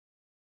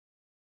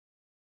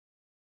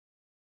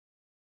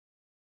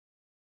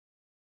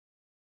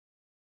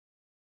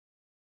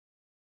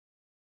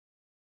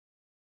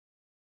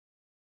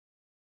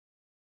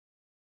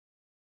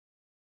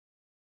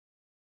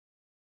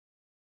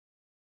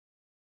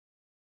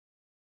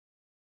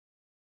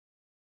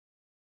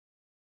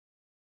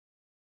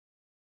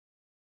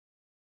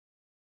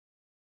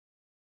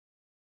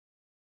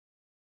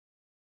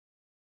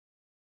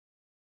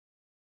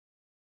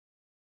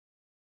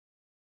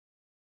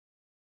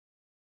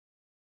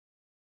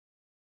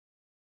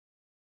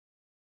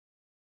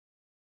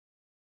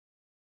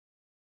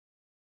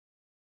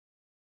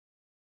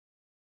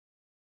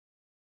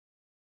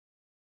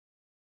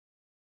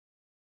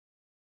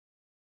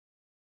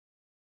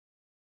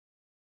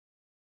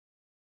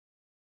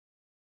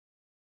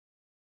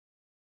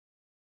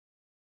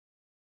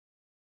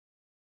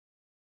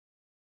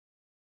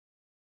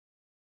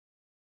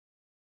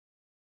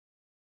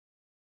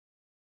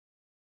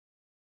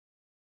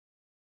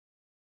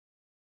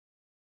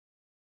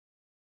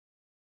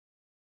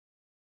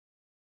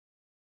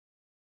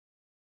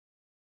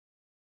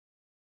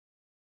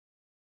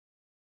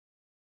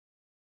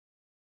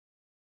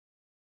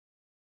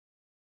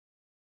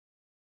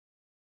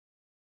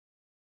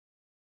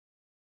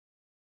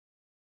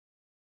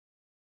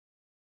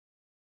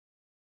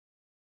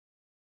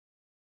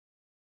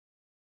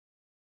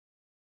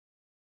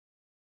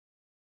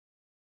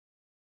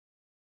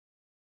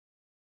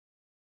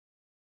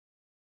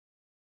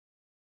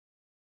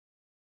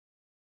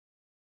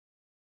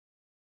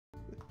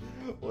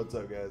What's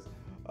up, guys?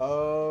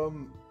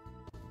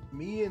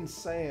 Me and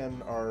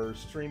San are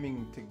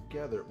streaming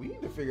together. We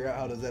need to figure out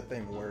how does that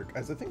thing work,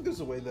 as I think there's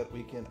a way that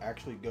we can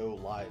actually go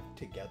live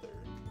together.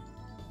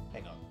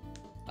 Hang on.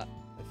 I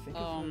think if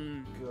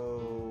I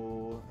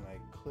go and I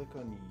click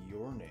on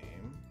your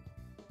name,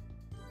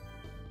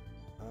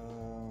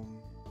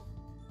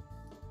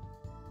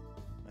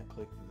 I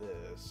click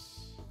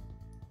this.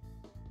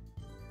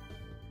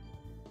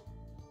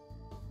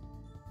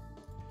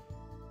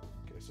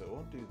 Okay, so it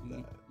won't do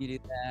that. You do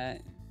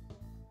that.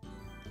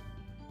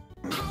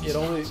 It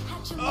only.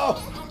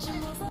 Oh!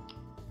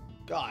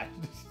 God.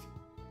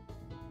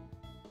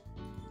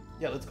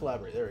 Yeah, let's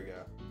collaborate. There we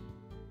go.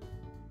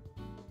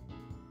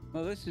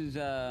 Well, this is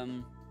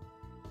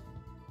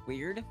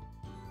weird.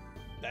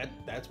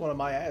 That's one of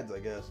my ads, I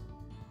guess.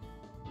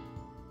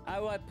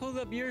 I pulled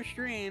up your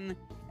stream,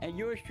 and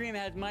your stream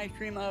has my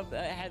stream up,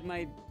 has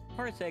my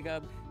parsec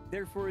up.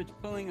 Therefore, it's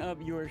pulling up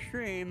your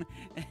stream.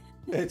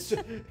 It's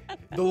just,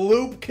 the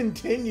loop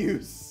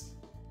continues.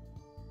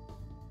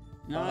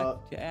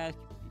 Not to ask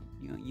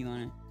you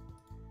want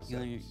to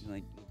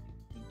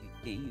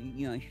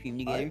stream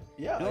together.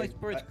 Yeah. No, it's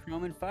for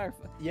Chrome and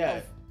Firefox.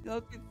 Yeah.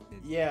 Oh,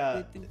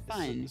 yeah.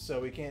 Fine. So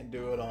we can't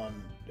do it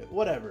on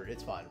whatever.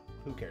 It's fine.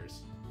 Who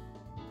cares?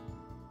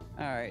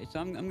 All right. So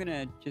I'm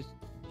gonna just.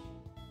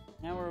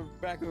 Now we're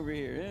back over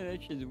here.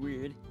 That shit's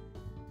weird.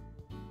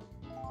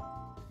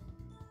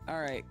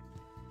 All right.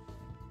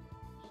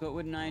 So what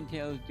would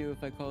Ninetales do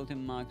if I called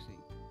him Moxie?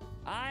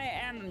 I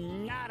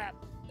am not a.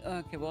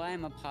 Okay, well, I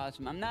am a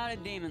possum. I'm not a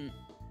demon.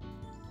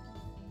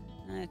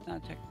 That's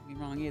not technically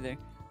wrong either.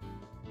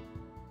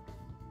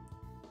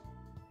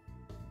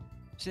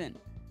 Sin.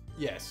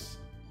 Yes.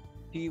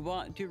 Do you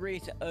want to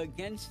race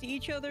against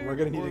each other? We're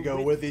gonna need to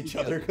go with each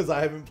other because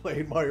I haven't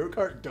played Mario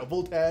Kart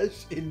Double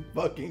Dash in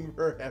fucking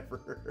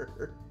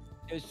forever.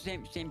 It's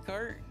same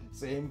cart?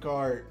 Same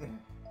cart.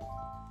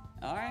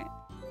 Alright.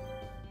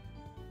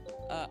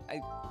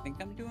 I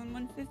think I'm doing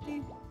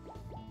 150.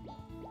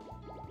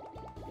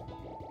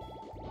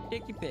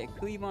 Take your pick.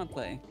 Who you want to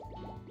play?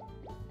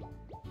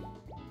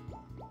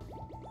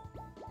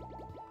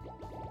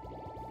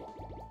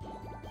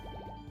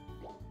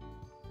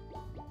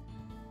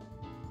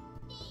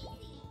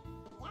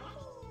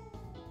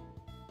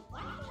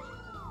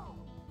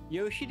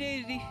 Yoshi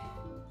Daisy.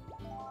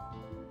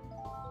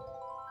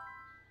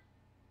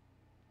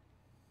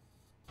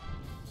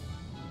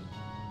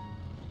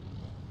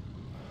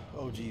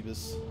 Oh,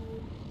 Jeebus.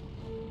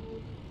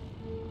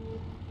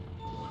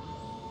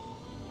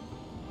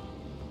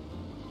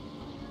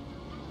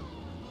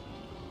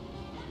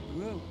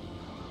 Whoa.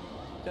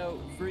 So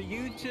for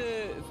you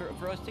to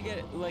for us to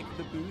get like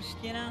the boost,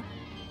 you know?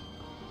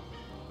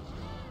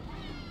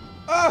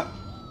 Ah!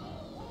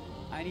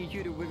 I need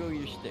you to wiggle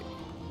your stick.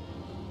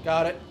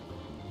 Got it.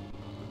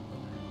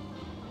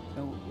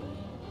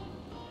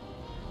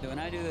 So when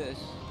I do this,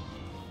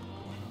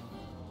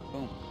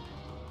 boom,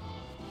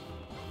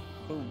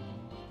 boom.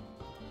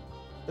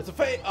 It's a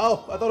fake.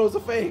 Oh, I thought it was a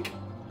fake.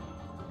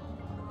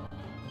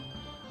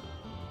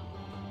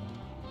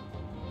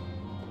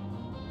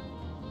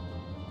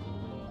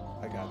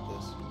 I got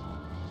this.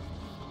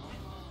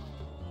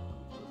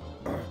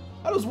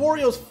 How does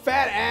Wario's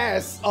fat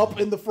ass up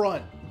in the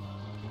front?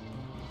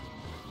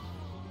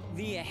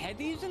 The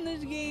heavies in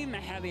this game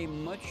have a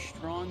much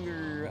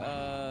stronger,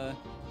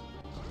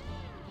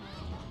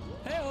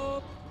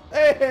 help!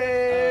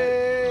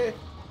 Hey!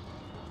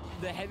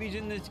 The heavies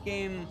in this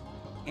game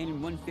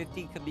in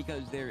 150,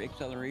 because their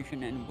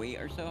acceleration and weight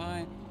are so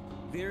high,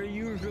 they're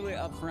usually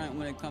up front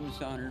when it comes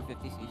to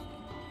 150cc.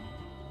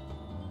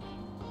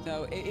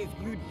 So if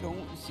you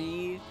don't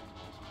see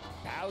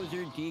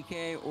Bowser,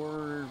 DK,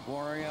 or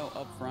Wario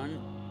up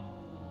front,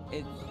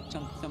 it's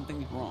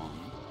something's wrong.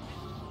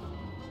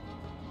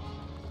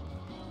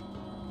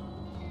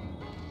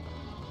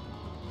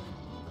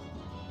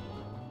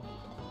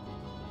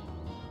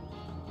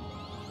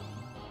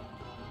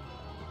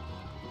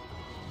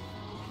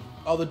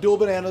 Oh, the dual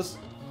bananas.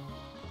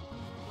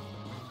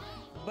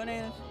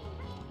 Bananas.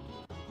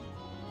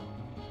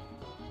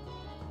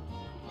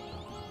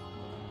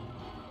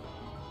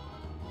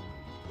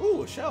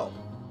 Ooh, a shell.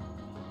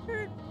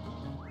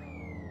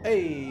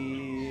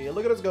 Hey,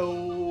 look at us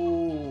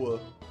go.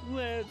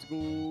 Let's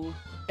go.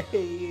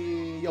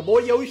 Hey, your boy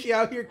Yoshi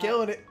out here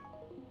killing it.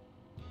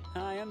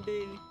 Hi, I'm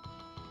Daisy.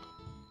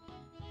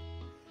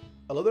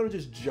 I love that I'm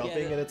just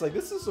jumping, and it's like,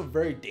 this is a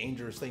very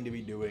dangerous thing to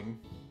be doing.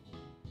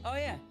 Oh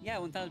yeah,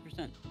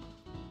 1000%.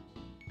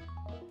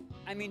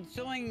 I mean,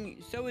 so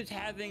is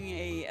having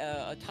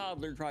a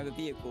toddler drive a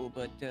vehicle,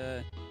 but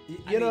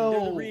you know,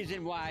 there's a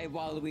reason why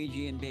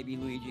Waluigi and Baby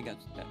Luigi got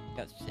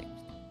sick.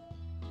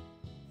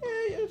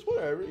 Yeah, it's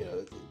whatever. You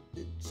know,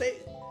 say,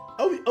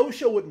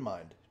 OSHA wouldn't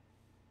mind.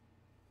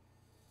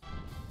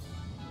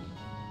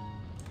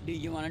 Do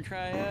you want to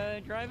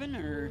try driving,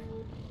 or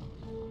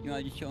you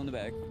want to just chill in the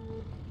back?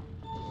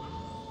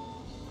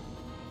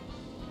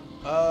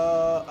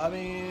 I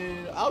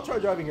mean, I'll try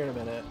driving here in a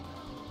minute.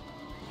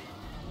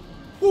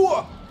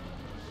 Whoa!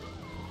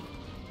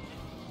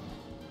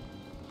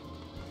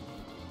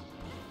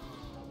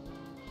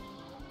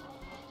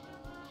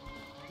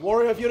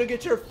 Wario, if you don't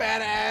get your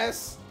fat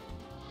ass.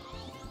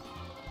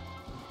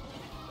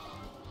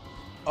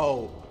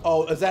 Oh,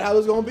 is that how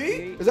it's gonna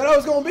be? Is that how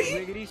it's gonna be?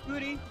 Wiggity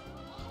scooty.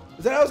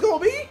 Is that how it's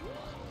gonna be?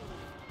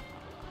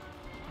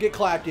 Get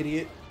clapped,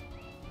 idiot.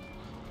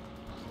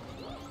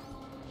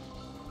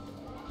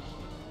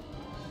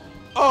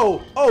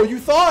 Oh, you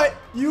thought?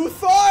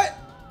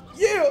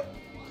 Yeah.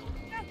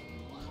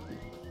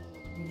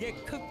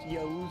 Get cooked,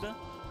 Yoza.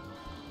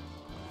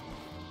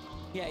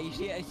 Yeah, you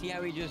see, I see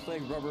how he just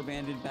like rubber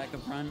banded back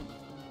up front.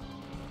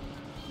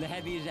 The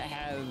heavies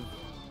have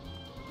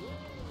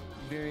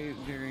very,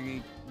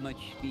 very much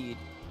speed.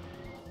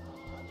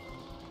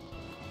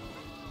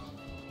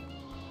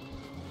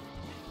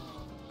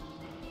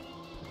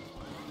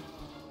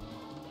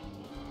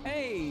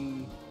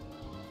 Hey!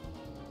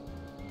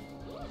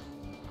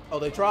 Oh,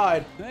 they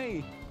tried.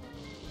 Hey!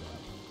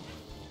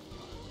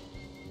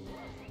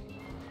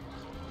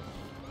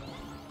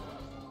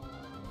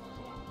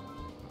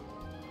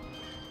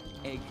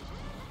 Egg.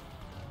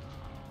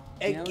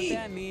 You know what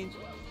that means?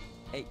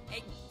 Egg.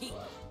 Egg.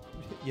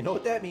 You know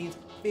what that means?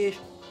 Fish.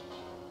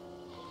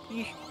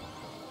 Fish.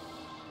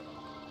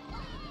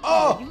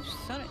 Oh! You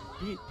son of...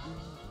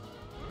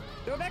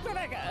 Throw it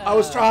back, I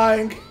was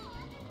trying.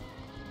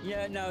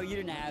 Yeah, no, you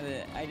didn't have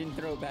it. I didn't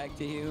throw it back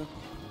to you.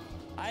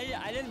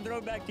 I didn't throw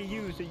it back to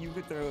you so you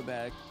could throw it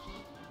back.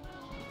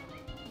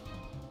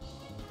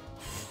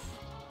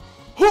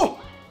 Huh!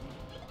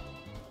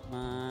 Come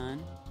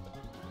on.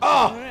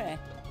 Ah!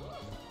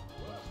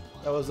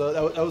 That was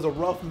a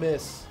rough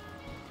miss.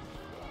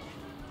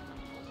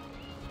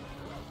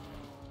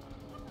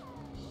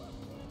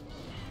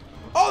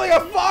 Oh, they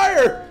got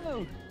fire!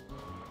 Oh.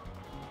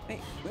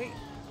 Wait.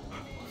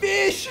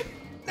 Fish!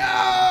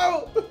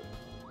 No!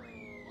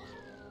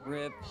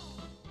 Rip.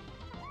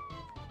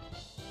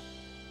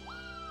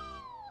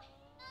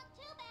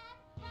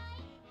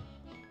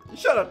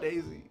 Shut up,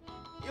 Daisy.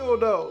 You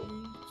don't know.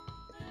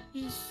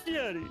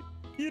 Shut it.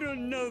 You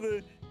don't know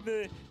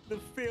the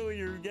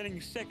failure of getting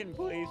second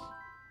place.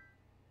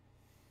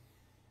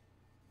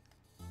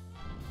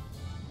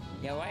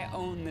 Yo, I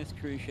own this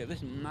cruise ship.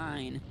 This is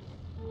mine.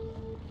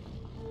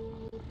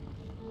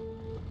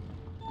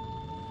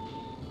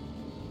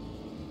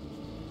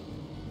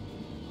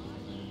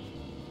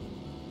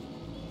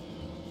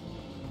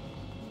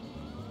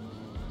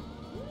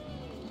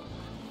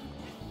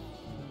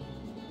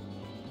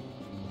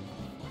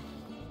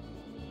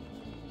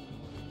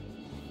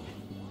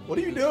 What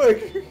are you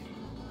doing?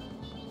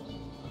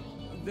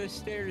 The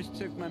stairs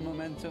took my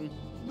momentum.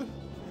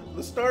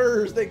 The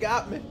stars, they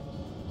got me.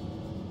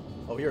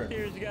 Oh, you're in.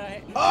 Stairs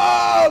got...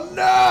 Oh,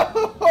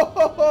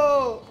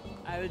 no!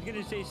 I was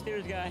gonna say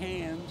stairs got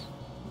hands.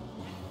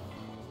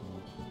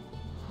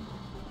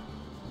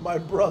 My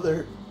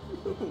brother,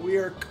 we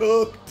are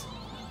cooked.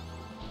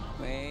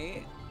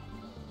 Wait.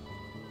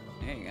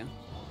 There you go.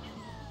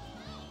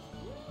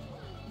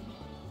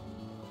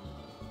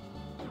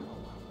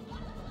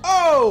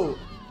 Oh!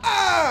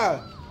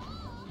 Ah!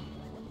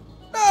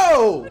 No!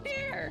 Oh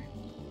dear!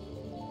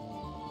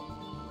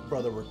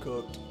 Brother, we're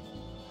cooked.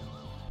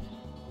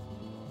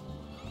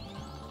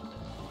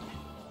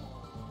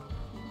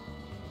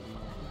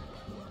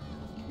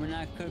 We're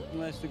not cooked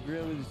unless the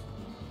grill is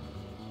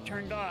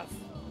turned off.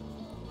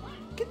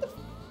 Get the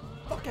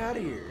fuck out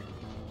of here.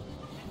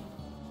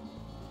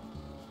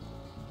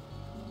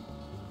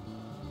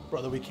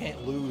 Brother, we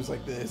can't lose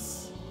like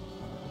this.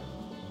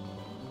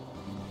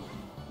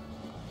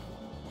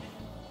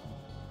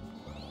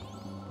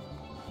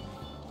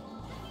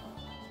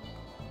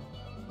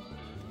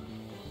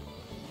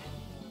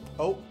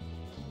 Oh.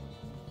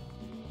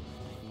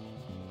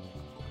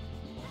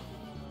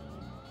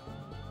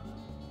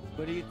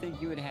 What do you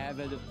think you would have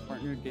as a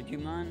partner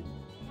Digimon?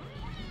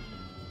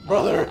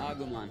 Brother!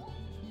 Agumon.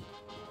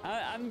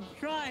 I'm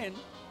trying.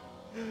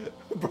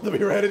 Brother, we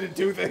ran into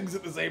two things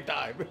at the same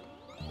time.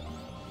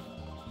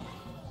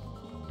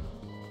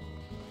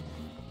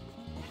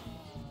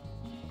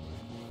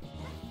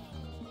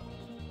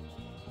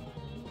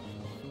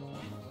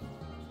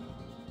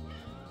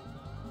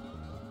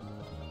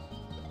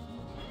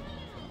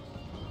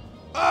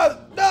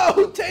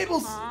 No!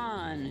 Tables! Come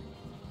on.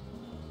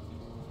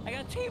 I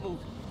got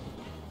tabled.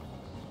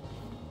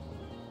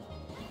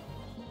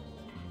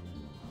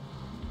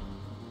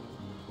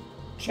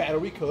 Chad, are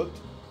we cooked?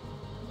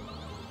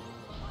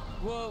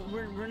 Well,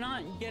 we're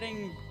not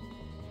getting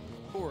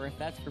fourth,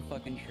 that's for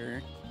fucking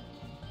sure.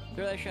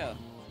 Throw that show.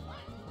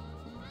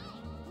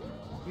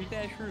 Use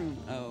that shroom.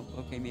 Oh,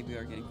 okay, maybe we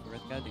are getting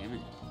fourth. God damn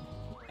it.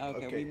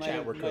 Okay, Okay, we might chat,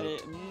 have we're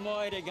cooked.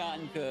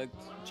 gotten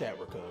cooked. Chat,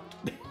 we're cooked.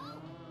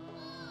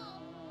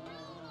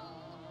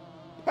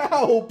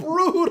 How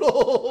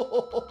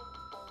brutal!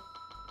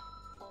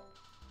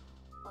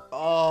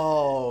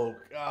 Oh,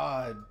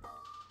 God.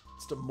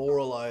 It's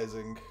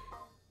demoralizing.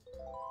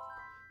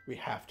 We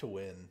have to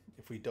win.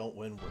 If we don't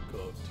win, we're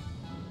cooked.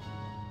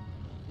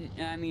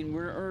 I mean,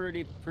 we're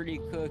already pretty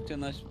cooked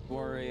unless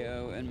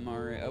Wario and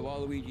Mario,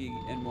 Waluigi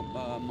and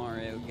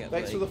Mario get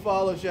Thanks like... for the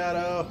follow,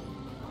 Shadow.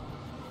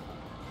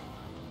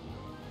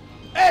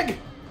 Egg!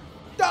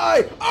 Die!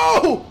 Die!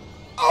 Oh!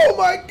 Oh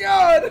my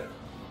god!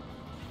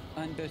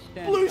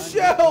 Understand. Blue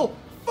shell!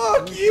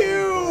 Fuck Blue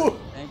you! shell.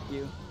 Thank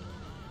you.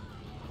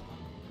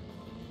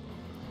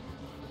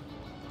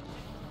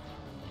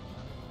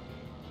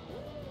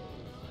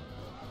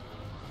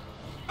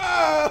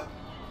 Ah!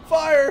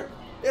 Fire!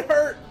 It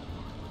hurt!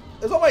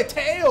 It's on my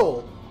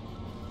tail!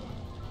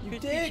 You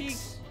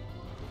dicks!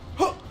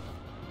 Huh.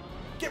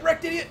 Get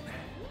wrecked, idiot!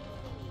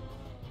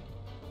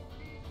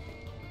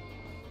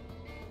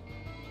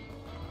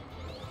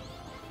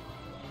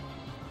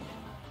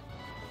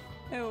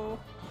 Ew.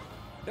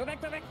 Go back,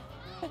 go back.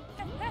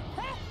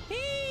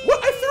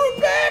 What? I threw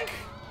it back!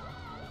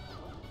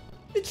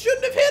 It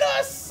shouldn't have hit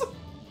us!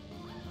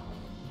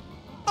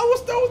 I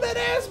was throwing that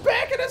ass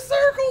back in a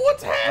circle!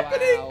 What's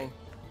happening?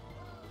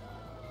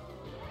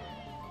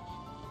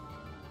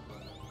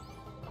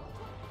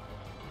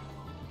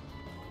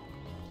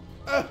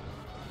 Wow.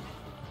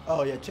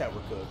 Oh yeah, chat,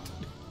 we're cooked.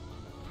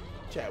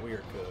 Chat, we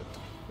are cooked.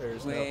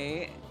 There's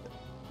Wait.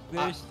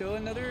 There's still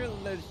another.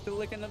 There's still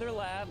like another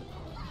lab.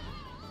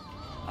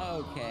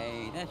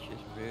 Okay, that's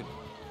just rude.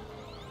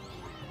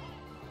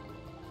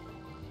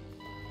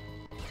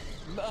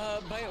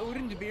 By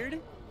Odin's beard?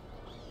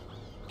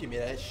 Give me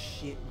that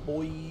shit,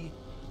 boy.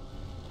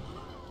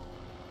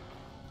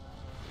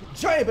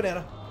 Giant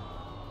banana.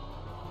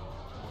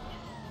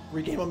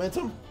 Regain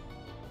momentum.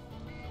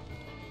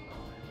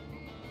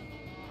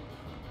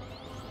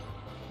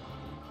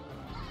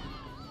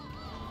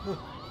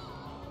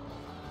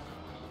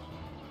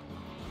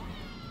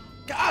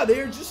 God,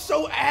 they're just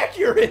so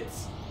accurate.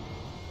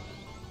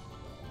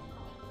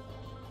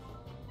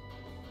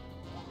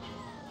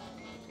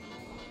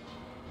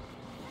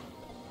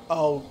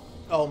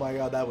 Oh my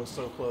god, that was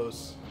so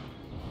close.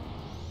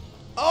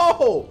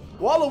 Oh!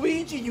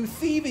 Waluigi, you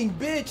thieving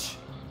bitch!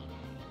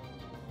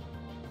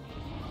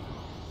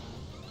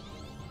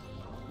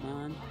 Come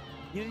on.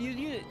 Use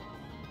it.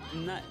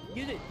 Not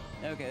use it.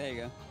 Okay, there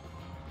you go.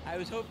 I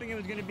was hoping it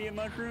was gonna be a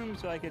mushroom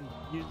so I could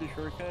use the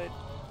shortcut.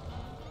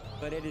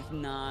 But it is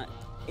not.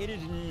 It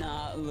is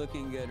not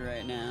looking good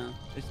right now.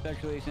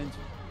 Especially since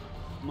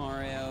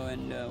Mario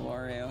and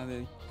Wario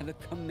have a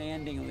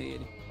commanding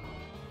lead.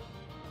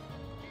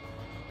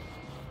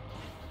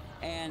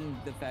 And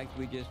the fact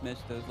we just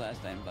missed those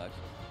last $10.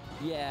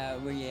 Yeah,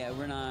 we're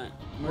not.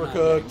 We're not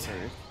cooked.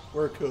 getting first.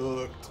 We're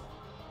cooked.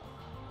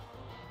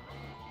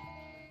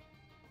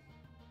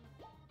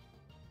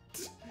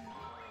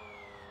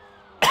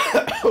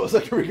 I was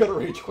like, are we gonna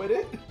rage quit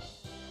it?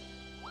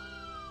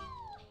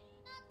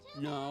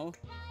 No.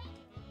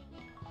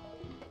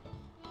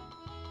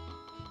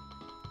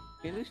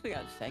 At least we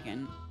got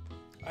second.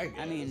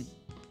 I mean,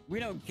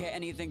 we don't get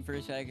anything for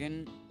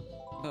second,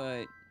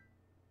 but.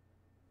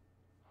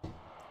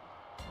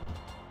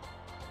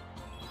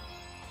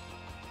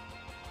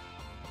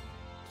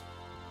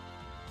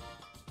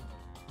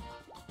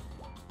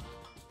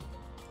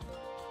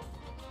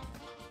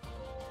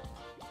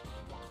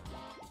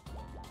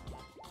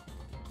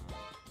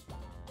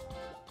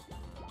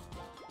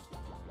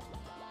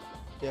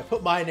 Yeah,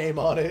 put my name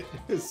on it.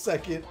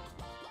 Second.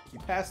 You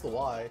passed the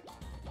Y.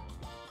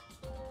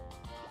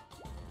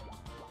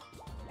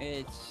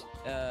 It's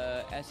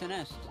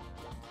SNS.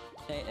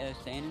 Sane and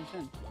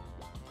Sin.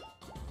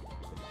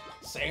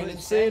 Sand and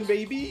sin,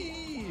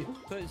 baby!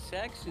 Put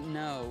sex?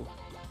 No.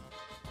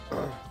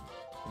 I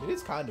mean,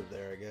 it's kind of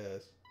there, I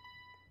guess.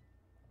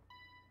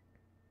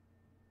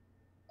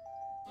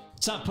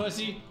 What's up,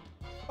 pussy?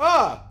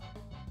 Ah!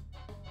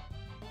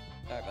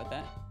 Sorry about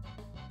that.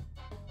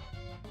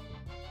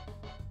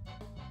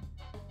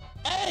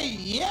 Hey,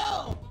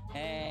 yo!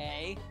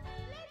 Hey.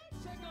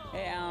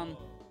 Hey,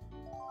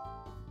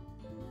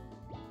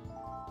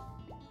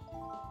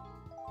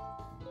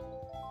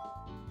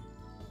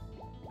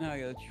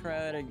 Okay, let's try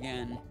it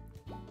again.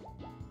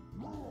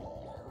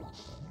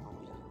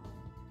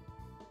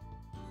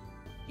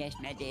 Yes,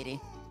 my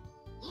daddy.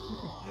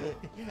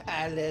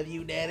 I love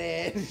you,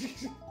 daddy.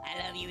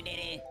 I love you,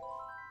 daddy.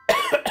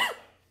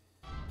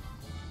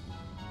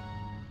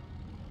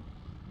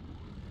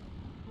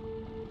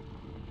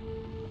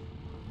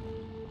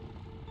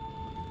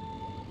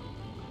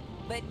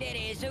 But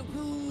daddy is so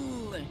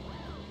cool.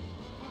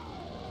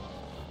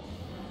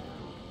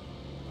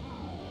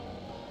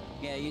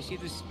 Yeah, you see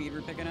the speed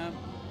we're picking up?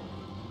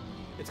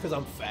 It's because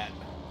I'm fat.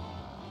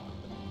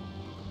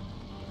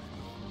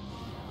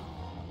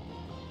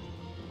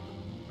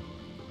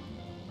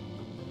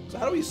 So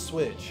how do we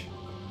switch?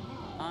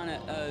 On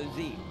a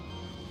Z.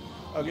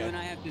 Okay. You and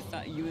I have to.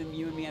 You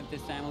and me have to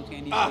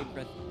simultaneously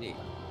press Z.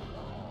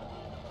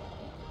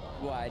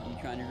 Why? Are you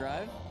trying to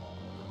drive?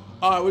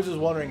 Oh, I was just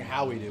wondering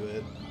how we do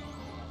it.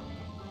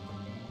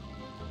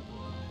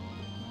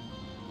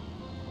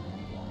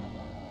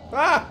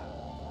 Ah!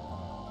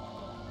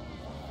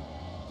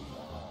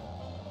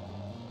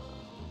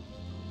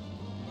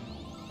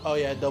 Oh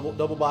yeah, double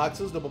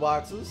boxes, double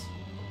boxes.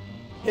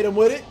 Hit him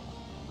with it.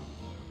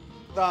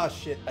 Ah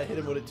shit, I hit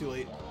him with it too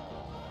late.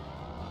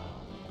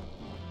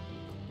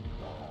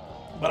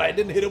 But I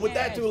didn't hit him with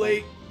that too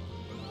late.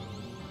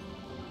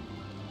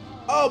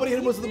 Oh, but he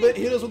hit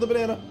us with the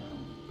banana.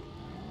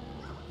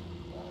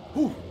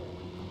 Whew.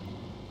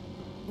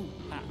 Ooh,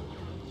 ha.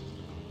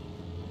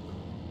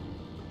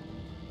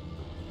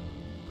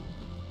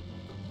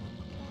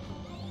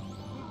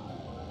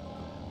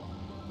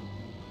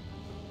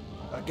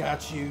 I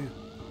got you.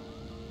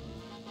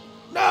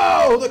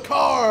 No, the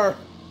car.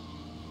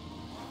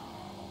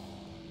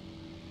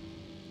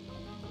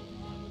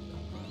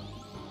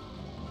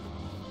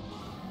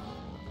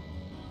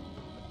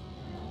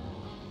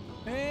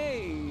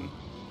 Hey!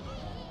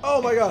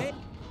 Oh my god. Hey.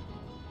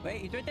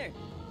 Wait, he's right there.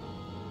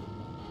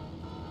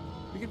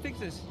 We can fix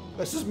this.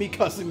 That's just me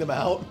cussing them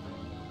out.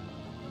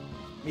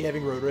 Me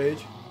having road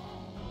rage.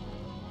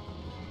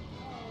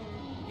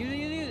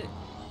 Use it.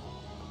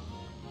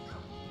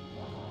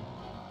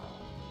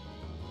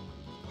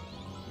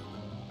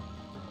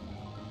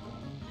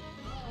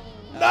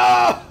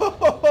 No!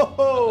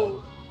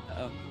 Oh,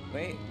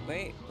 wait.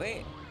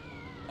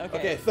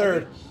 Okay,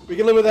 third. We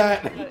can live with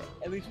that.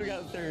 At least we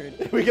got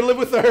third. We can live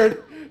with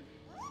third.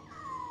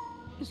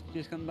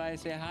 Just come by and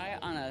say hi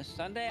on a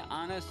Sunday.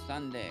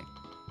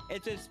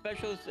 It's a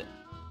special.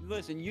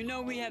 Listen, you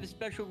know we have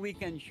special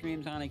weekend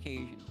streams on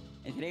occasion,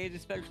 and today is a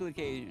special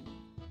occasion.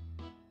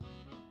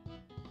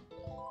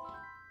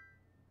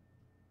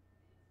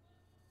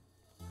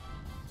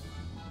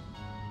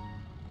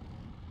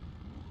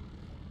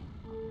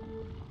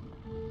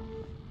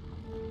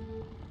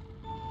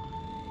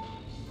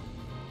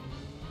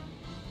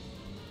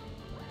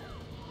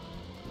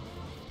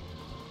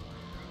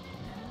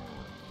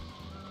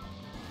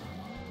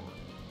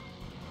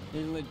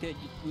 There's a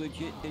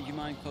legit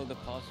Digimon called the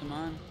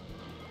Possumon.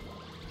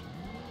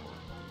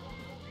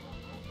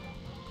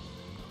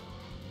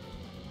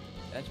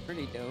 That's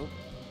pretty dope.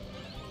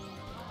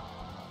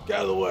 Get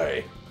out of the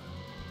way.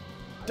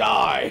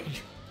 Die.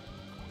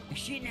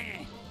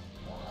 Shenans.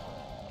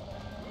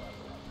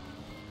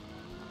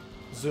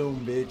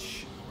 Zoom,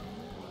 bitch.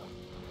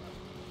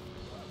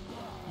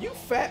 You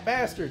fat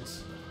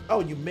bastards. Oh,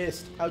 you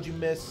missed. How'd you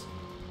miss?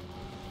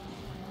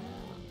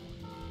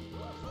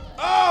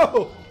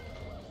 Oh!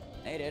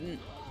 They didn't.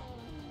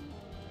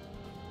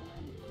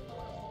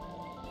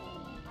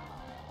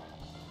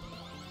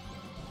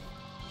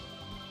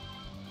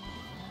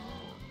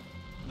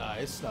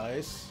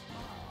 Nice.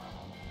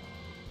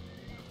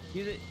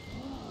 Use it.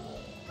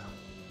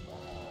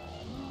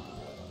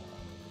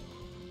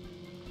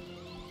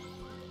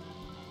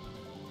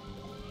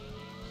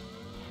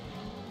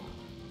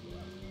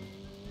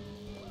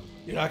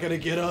 You're not gonna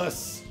get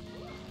us.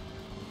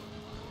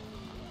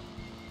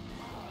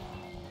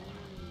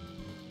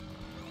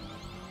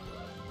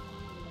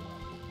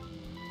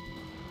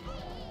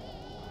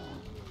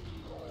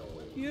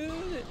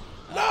 Use it.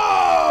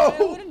 No!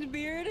 Odin's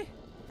beard.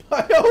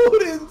 My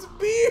Odin's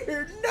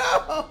beard!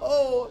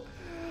 No!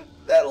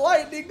 That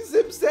lightning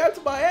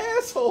zip-zapped my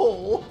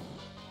asshole!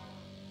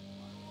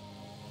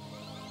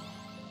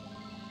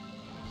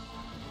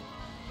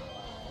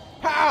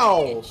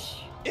 How?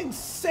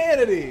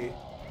 Insanity!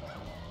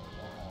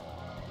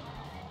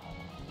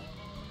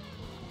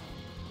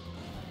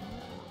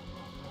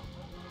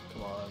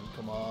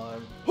 Come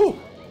on. Whew!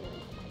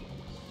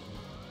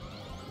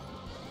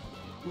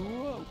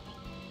 Whoa.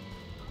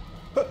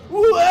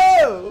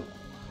 Whoa!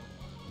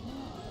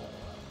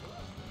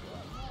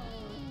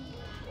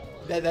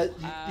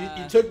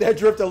 You took that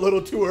drift a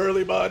little too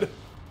early, bud.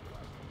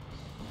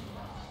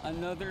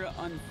 Another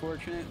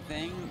unfortunate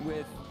thing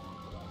with,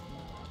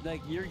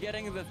 like, you're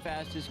getting the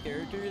fastest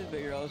characters, but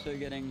you're also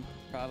getting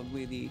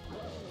probably the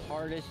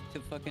hardest to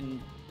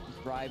fucking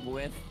drive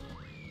with.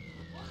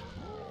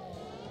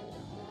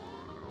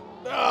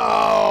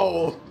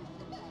 No!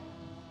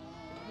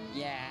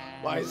 Yeah.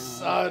 My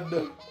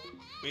son!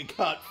 We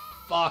got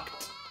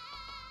fucked.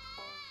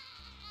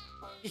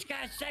 He's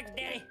got sex,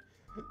 daddy.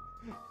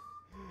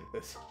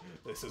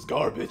 This is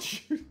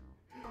garbage.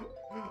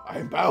 I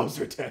am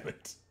Bowser, damn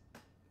it.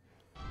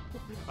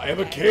 I am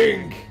a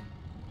king.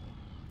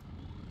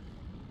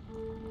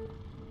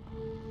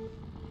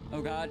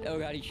 Oh god,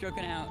 he's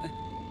choking out.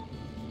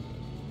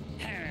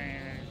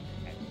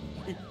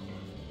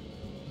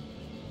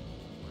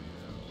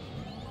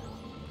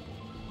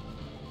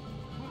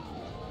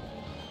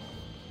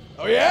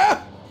 Oh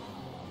yeah?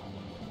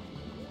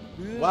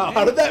 Wow,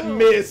 how did that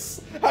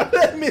miss? How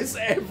did that miss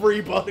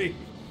everybody?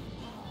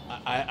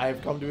 I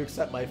have come to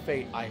accept my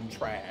fate. I'm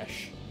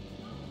trash.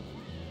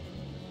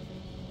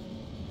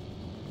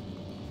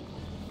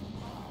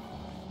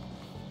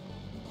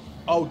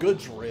 Oh, good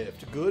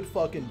drift. Good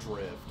fucking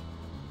drift.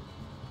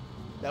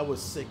 That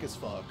was sick as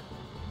fuck.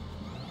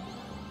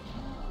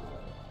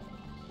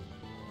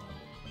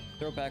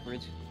 Throw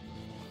backwards.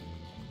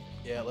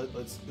 Yeah,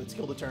 let's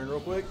kill the turn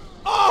real quick.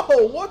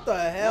 Oh, what the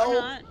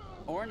hell?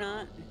 Or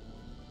not.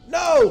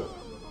 No!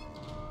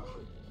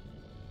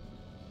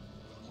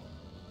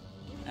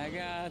 I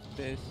got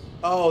this.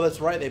 Oh, that's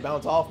right. They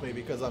bounce off me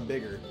because I'm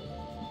bigger.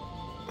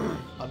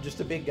 I'm just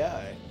a big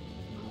guy.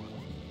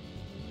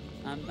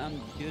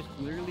 I'm just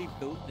literally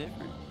built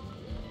different.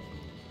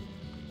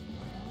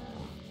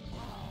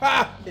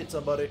 Ha! Hit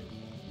somebody.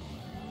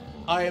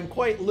 I am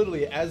quite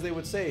literally, as they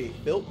would say,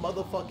 built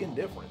motherfucking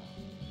different.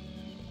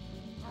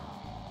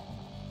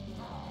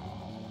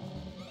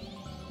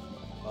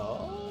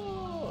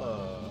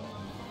 Oh.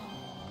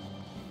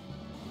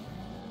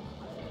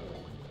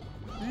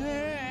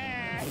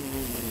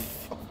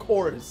 Of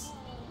course.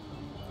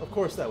 Of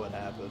course that would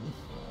happen.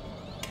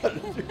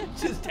 You're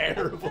just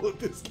terrible at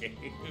this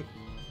game.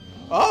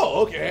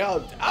 Oh, okay.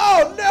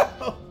 Oh,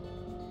 no!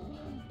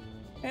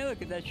 Hey,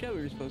 look at that shell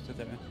we were supposed to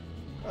throw.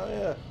 Oh,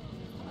 yeah.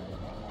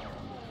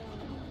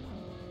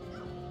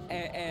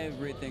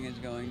 Everything is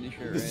going to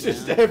sure It's right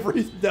just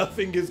now.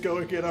 nothing is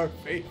going in our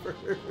favor.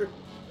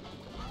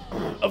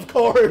 Of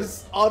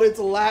course, on its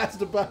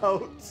last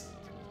bout.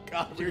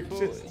 God, you're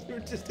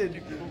just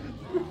in.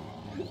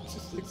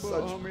 Just like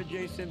Quote Homer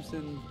J.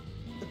 Simpson.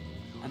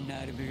 I'm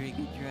not a very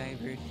good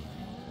driver.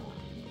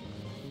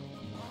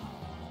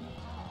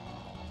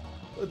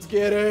 Let's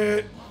get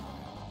it.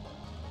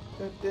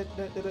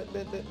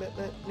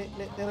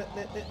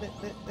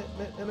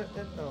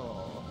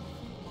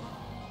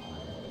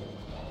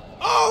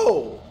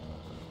 Oh!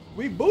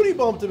 We booty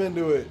bumped him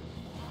into it.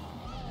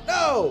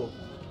 No!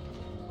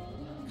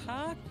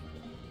 Cock,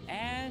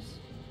 ass.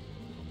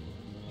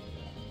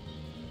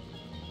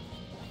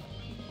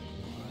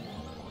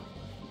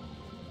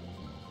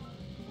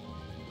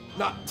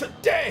 Not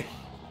today!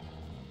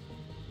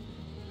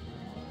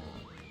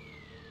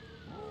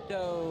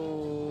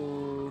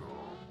 So...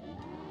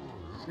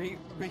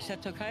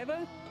 Riseto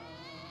Kaiba?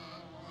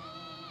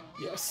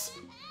 Yes.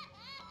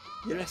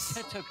 Yes.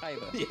 Riseto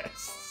Kaiba.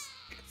 Yes.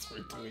 Because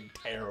we're doing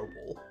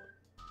terrible.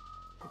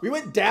 We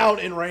went down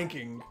in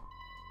ranking.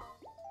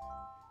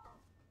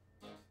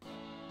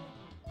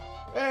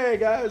 Hey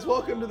guys,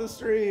 welcome to the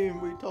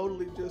stream. We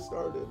totally just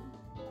started.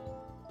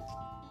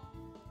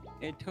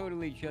 It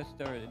totally just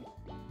started.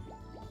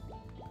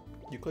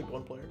 You clicked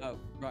one player? Oh,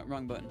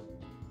 wrong button.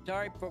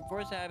 Sorry,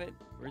 force habit.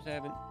 Force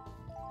habit.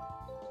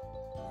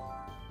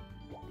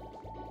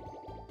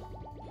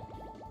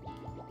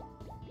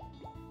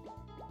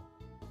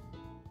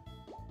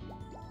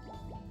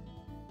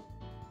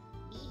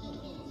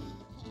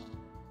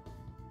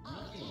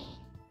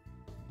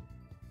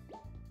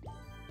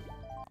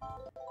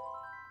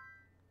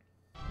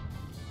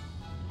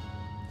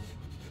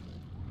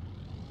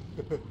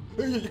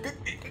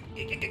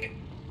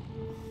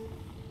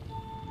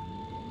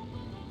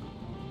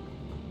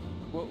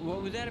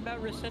 What was that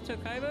about Riseto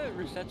Kaiba?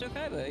 Riseto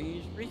Kaiba,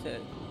 you just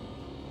reset.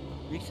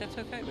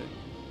 Riseto Kaiba.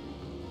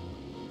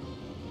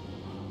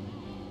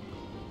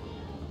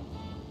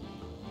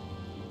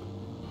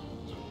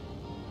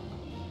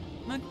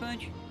 Monkey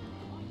punch.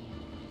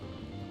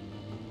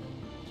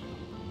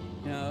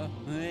 No.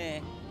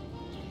 Bleh.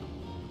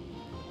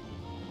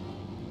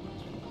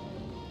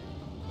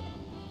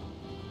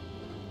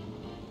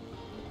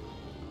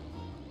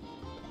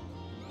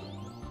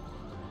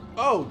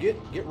 Oh,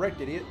 get wrecked,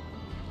 idiot.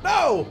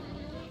 No!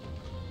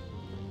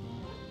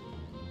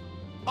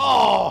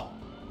 Oh!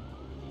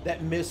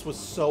 That miss was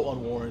so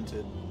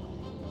unwarranted.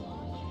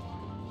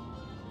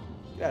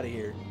 Get out of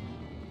here.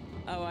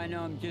 Oh, I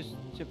know, I'm just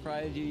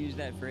surprised you used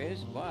that phrase.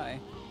 Why?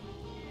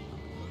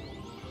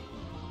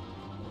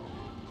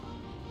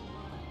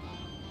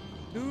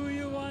 Do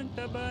you want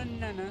a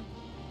banana?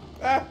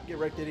 Ah, get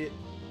wrecked, idiot.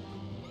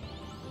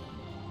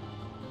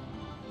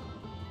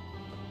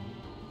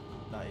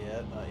 Not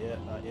yet, not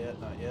yet, not yet,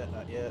 not yet,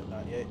 not yet,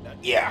 not yet,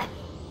 not yeah!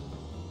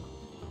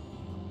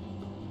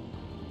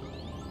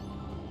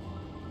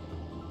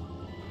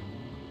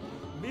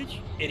 Bitch,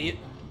 Idiot.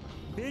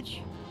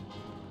 bitch.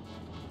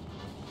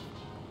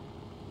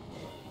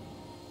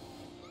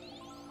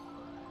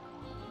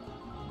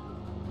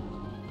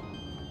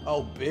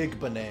 Oh, big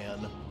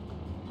banana.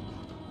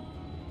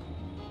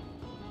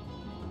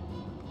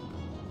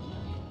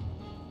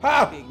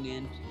 Ha! Big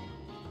man.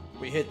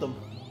 We hit them.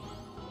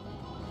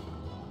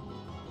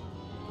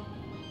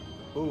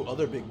 Ooh,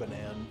 other big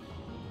banana.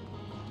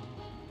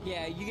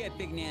 Yeah, you get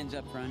big nans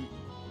up front.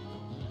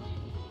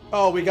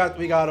 Oh, we got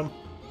them.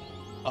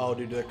 Oh,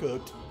 dude, they're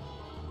cooked.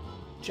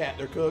 Chat,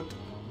 they're cooked.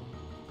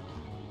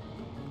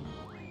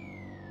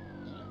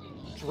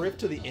 Drift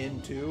to the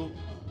end too.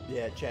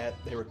 Yeah, chat,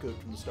 they were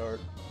cooked from the start.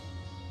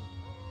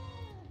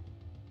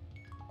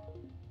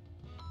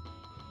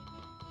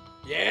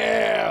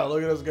 Yeah,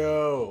 look at us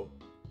go.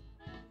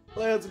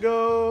 Let's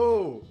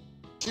go.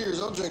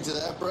 Cheers, I'll drink to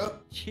that, bro.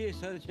 Cheers,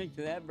 I'll drink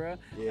to that, bro.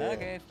 Yeah.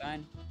 Okay,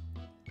 fine.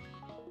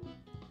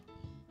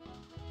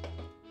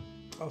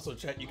 Also,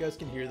 chat, you guys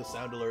can hear the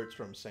sound alerts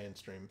from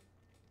Sandstream.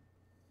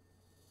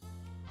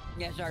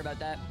 Yeah, sorry about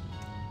that.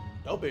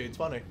 Don't be, it's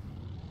funny.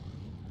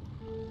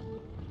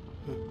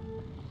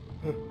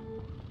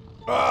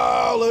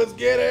 Oh, let's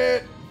get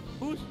it!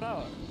 Who's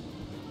power?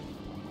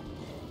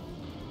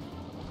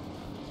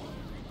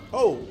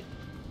 Oh!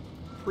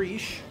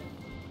 Preesh.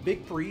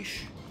 Big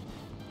Preesh.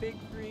 Big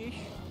Preesh.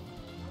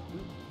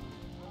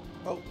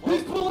 Oh,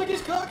 He's pulling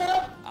his cock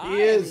up!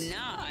 He is.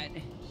 not.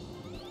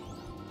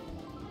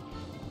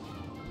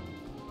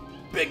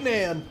 Big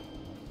Nan!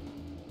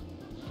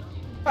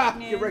 Ha!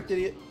 Nan. Get wrecked,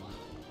 idiot.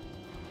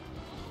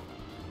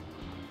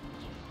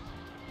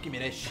 Give me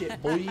that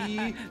shit, boy.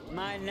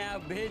 Mine now,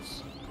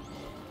 bitch.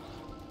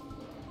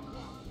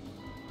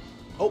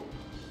 Oh.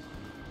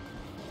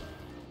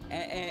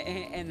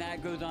 And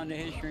that goes on to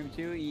his stream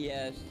too?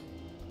 Yes.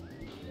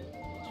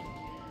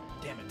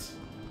 Damn it.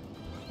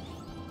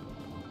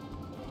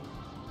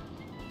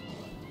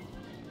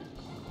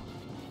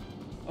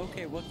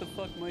 Okay, what the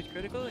fuck, Moist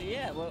Critical?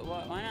 Yeah,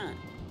 why not?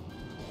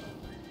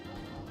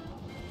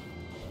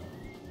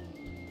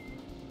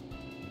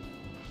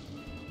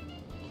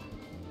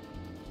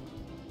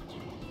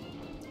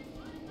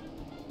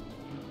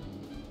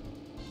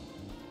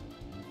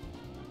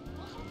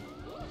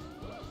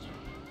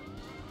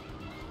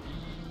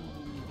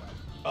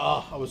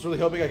 Oh, I was really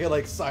hoping I could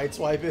like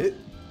sideswipe it.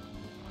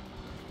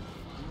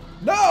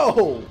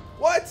 No!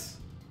 What?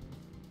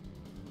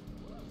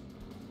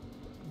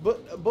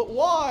 But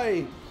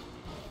why?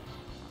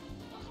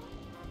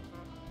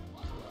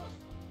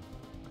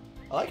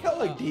 I like how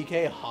like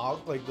DK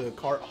honk, like the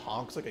cart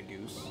honks like a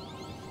goose.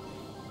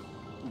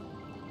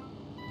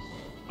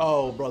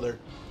 Oh, brother.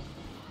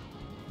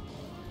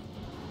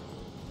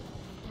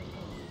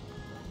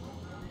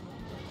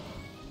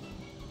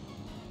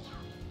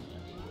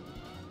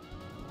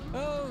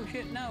 Oh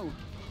shit, no.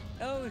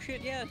 Oh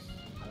shit, yes.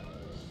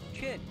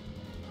 Shit.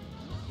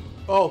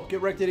 Oh,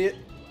 get wrecked, idiot.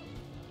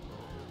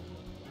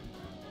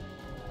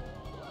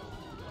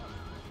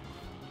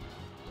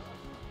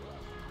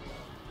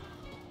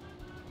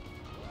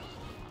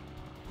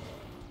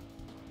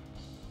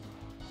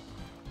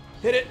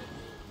 Hit it.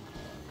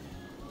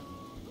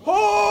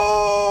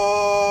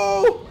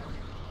 Oh!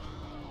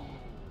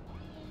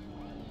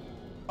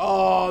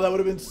 Oh, that would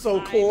have been so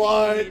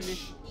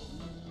clutch.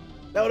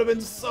 That would have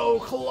been so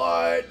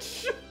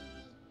clutch.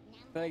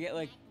 But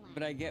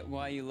I get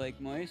why you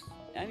like Moist.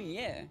 I mean,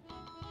 yeah.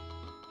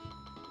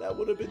 That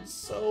would have been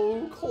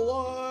so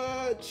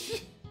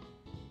clutch.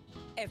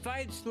 If I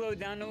had slowed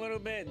down a little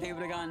bit, they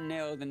would have gotten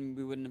nailed and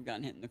we wouldn't have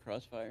gotten hit in the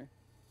crossfire.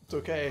 It's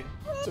okay.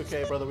 It's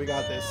okay, brother. We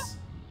got this.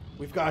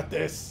 We've got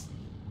this.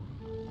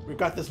 We've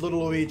got this,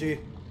 little Luigi.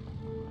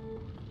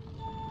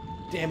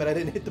 Damn it, I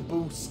didn't hit the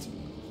boost.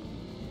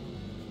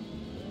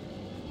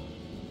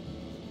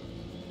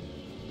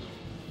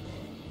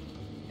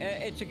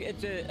 It's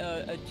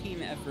a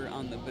team effort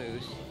on the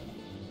boost.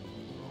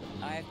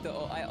 I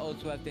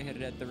also have to hit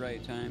it at the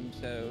right time,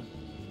 so.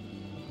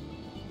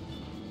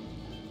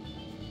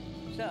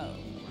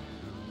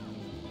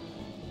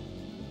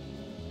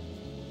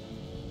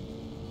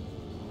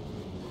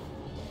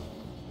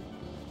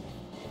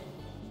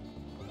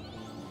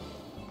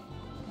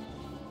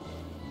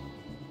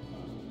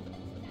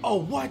 Oh,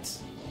 what?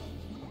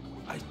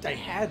 I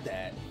had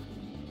that.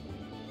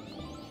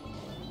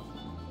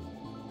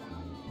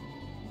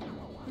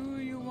 Do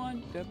you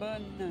want a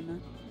banana?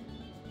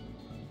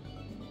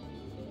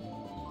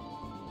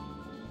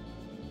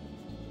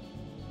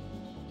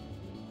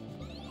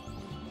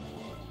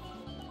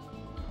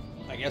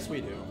 I guess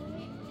we do.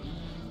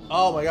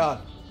 Oh my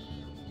god.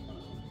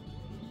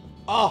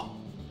 Oh!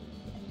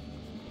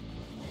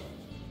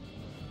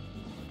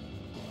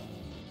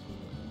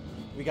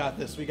 We got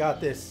this, we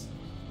got this.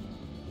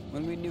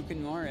 When we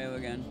nuking Mario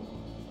again?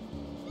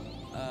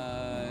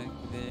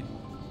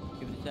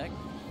 Give it a sec.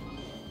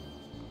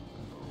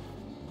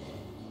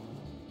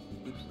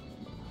 Oops.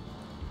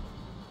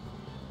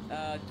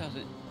 Toss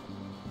it.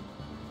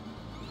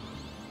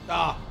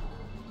 Ah!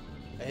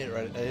 I hit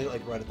it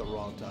like right at the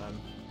wrong time.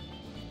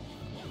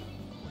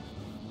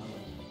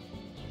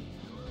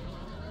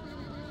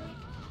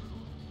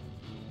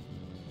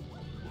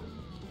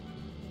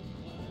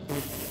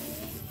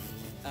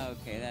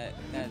 Okay,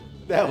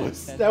 that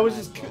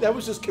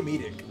was just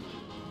comedic.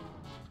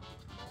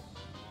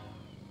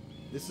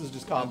 This is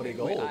just comedy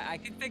gold. Wait, I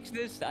can fix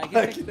this. I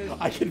can fix this.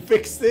 I can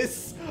fix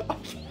this.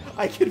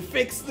 I can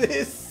fix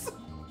this.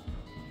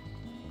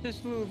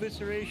 Just a little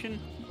evisceration.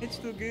 It's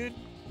still good.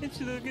 It's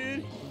still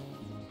good.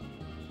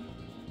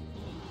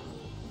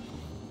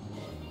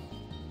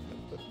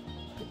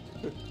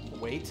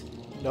 Wait.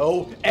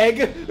 No.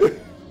 Egg.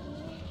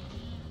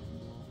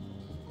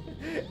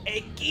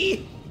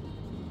 Eggy.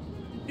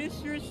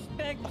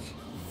 Disrespect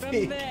from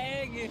the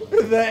egg.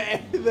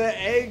 The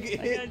egg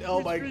hit.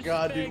 Oh my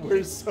god, dude,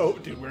 we're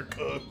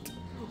cooked.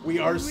 We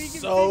are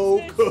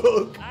so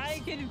cooked.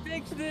 I can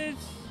fix this.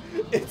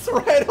 It's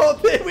right on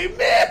there. We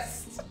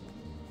missed.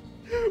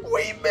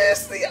 We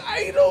missed the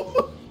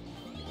item.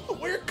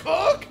 We're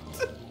cooked.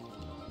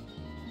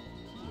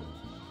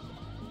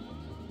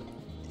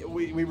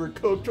 We were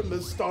cooked from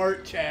the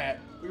start, chat.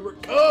 We were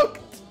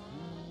cooked.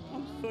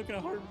 I'm fucking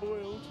hard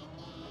boiled.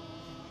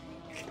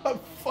 I'm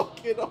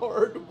fucking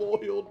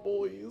hard-boiled,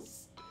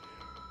 boys.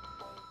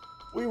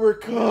 We were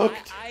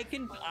cooked. I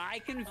can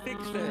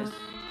fix this.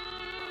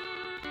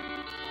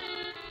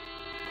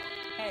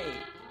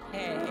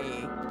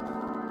 Hey.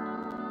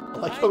 I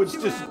like how it's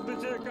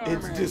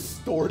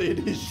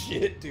distorted as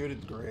shit, dude.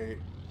 It's great.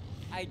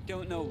 I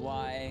don't know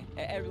why.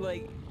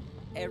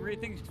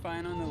 Everything's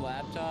fine on the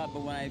laptop,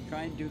 but when I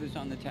try and do this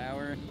on the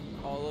tower,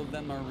 all of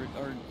them are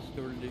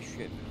distorted as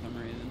shit for some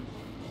reason.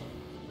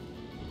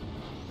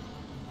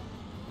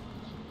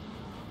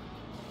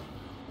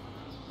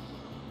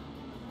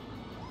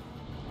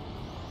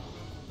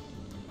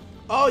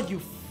 Oh, you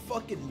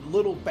fucking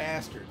little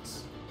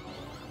bastards.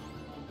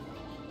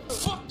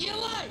 Fuck your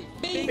life!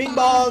 Bing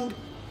bong!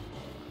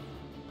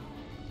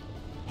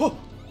 Huh.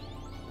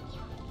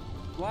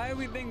 Why are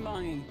we bing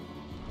bonging?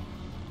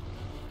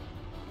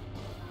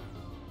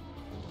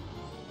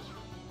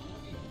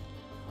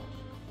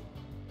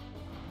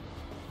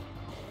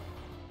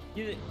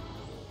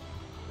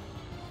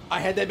 I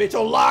had that bitch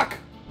on lock!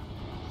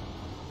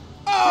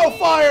 Oh,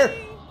 fire!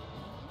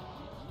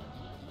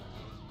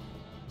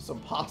 Some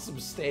possum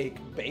steak.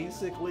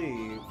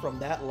 Basically, from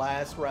that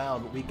last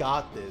round, we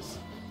got this.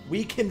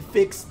 We can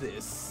fix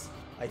this,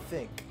 I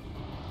think.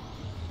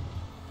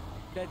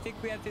 I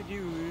think we have to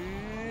do...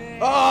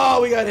 Oh,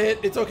 we got hit.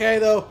 It's okay,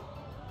 though.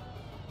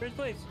 First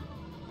place.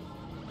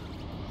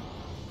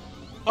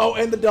 Oh,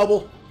 and the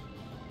double.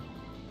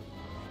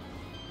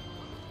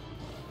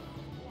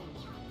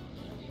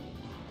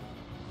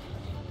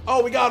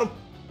 Oh, we got him.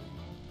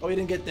 Oh, we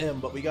didn't get them,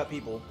 but we got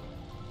people.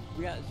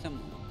 We got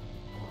someone.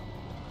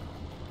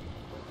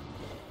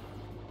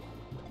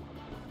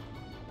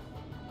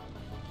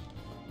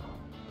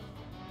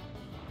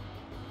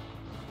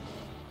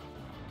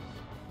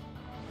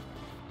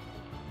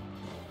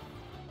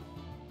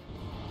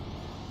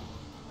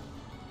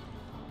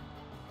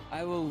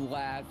 I will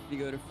laugh if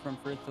you go from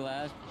first to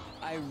last.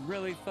 I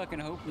really fucking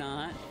hope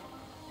not.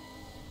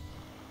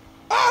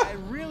 Ah! I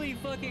really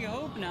fucking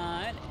hope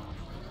not.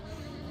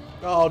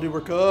 Oh, dude,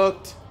 we're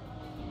cooked.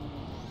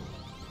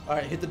 All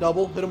right, hit the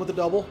double. Hit him with the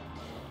double.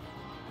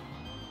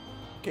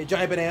 Okay,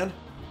 giant banana.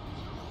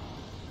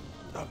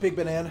 Oh, big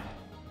banana.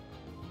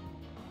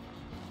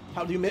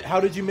 How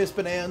did you miss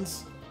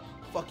bananas?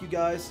 Fuck you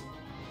guys.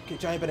 Okay,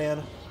 giant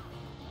banana.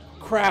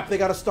 Crap, they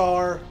got a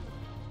star.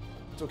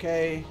 It's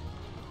okay.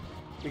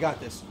 We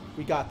got this.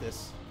 We got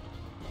this.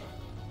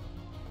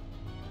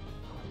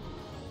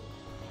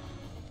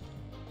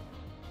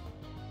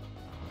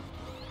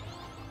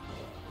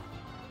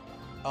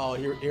 Oh,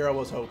 here I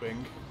was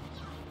hoping.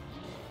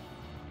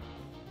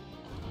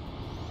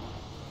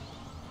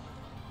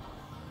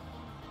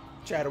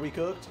 Chad, are we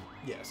cooked?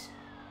 Yes.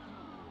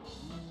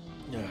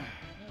 Yeah.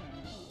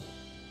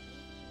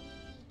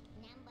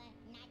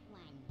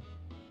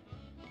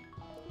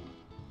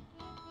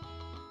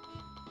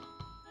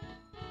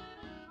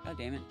 God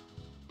damn it.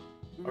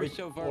 We Are were we-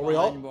 so far are we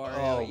all- behind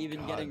Wario, oh, even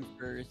God. getting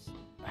first.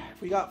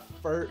 If we got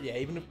first, yeah,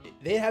 even if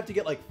they have to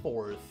get like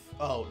fourth.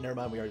 Oh, never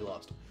mind, we already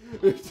lost.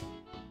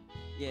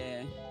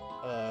 Yeah.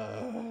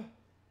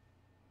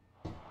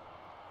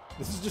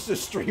 This is just a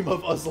stream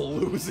of us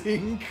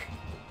losing.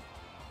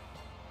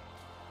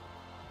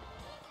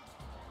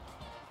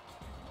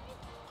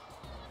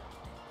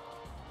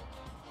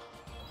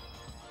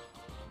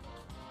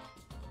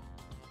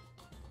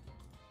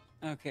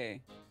 Okay.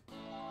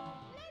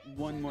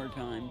 One more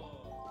time.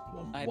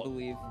 I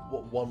believe.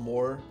 One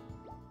more.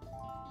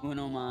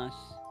 Uno más.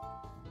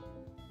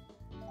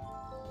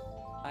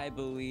 I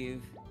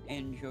believe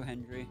in Joe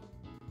Hendry.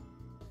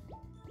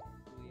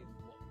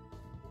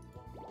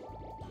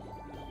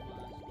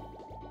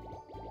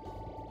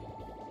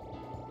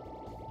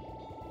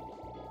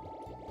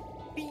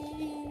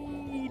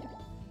 Speed.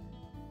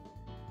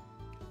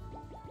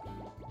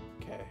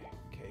 Okay,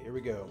 here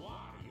we go.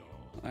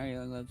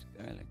 Mario loves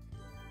garlic.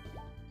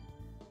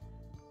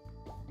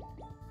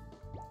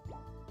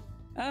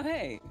 Oh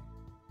hey,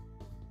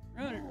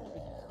 Runner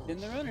in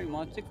the runner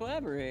wants to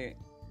collaborate.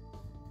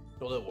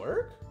 Will it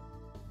work?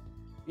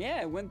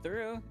 Yeah, it went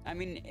through. I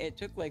mean, it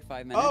took like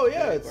 5 minutes. Oh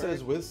yeah, but it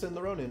says with Sin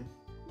the Ronin.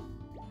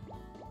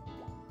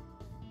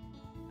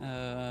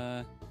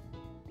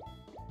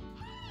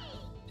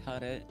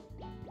 Taught it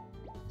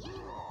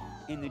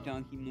in the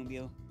donkey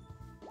mobile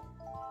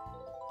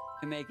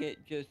to make it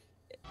just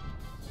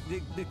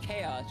the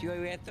chaos.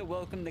 We have to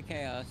welcome the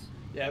chaos.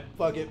 Yeah,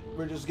 fuck it.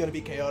 We're just gonna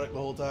be chaotic the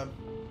whole time.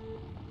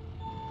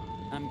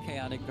 I'm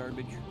chaotic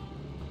garbage.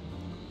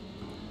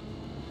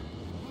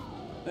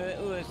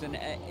 Listen,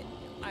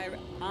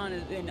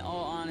 in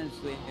all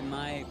honesty,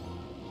 my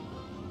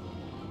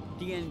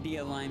D&D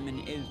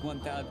alignment is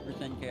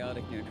 1000%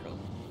 chaotic neutral.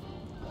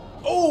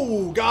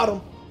 Oh, got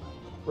him.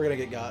 We're gonna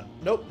get got.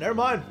 Nope, never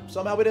mind.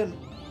 Somehow we didn't.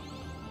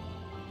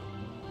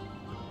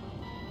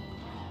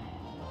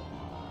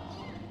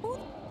 Who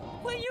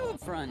put you up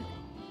front?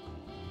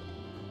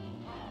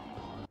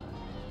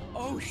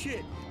 Oh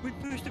shit! We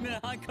pushed him in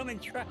oncoming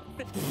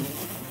traffic.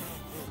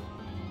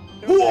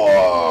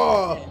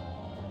 Whoa!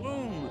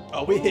 Boom!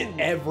 Oh, we hit boom,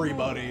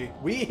 everybody.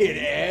 boom. We hit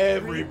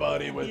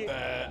everybody with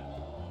that.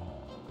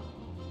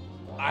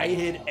 I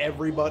hit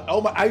everybody.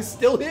 Oh my! I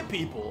still hit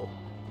people.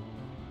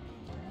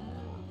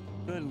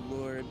 Good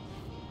lord.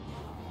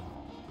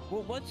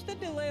 Well, what's the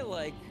delay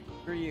like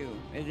for you?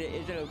 Is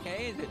it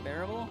okay? Is it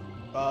bearable?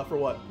 For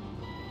what?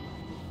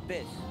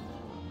 This.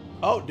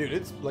 Oh, dude,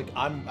 it's like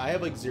I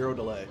have like 0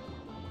 delay.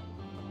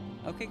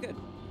 Okay, good.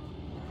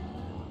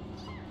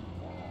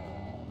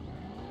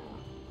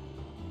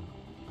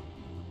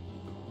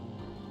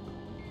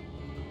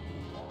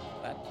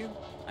 Lap 2?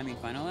 I mean,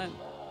 final lap.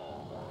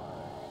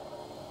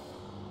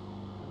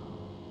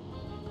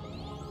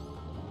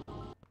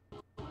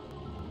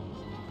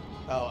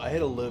 Oh, I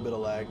hit a little bit of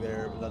lag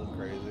there, but nothing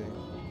crazy.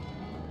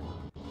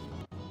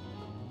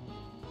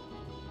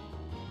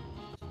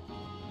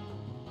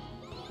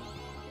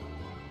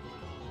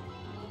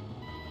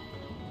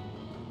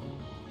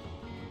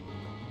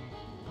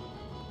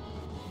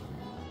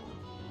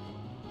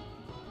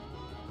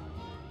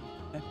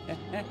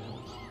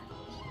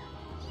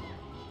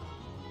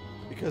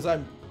 Because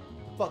I'm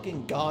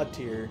fucking god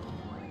tier.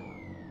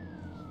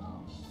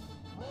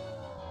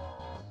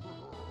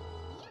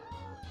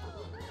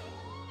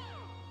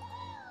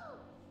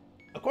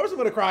 Of course I'm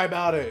gonna cry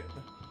about it.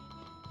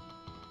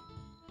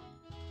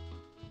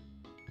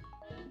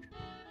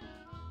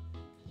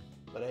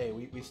 But hey,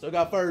 we still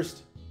got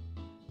first.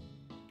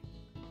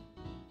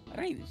 I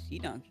don't even see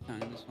Donkey Kong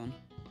in this one.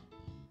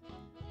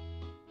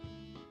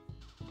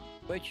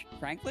 Which,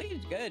 frankly,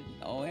 is good.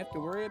 All I have to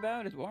worry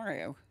about is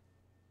Wario.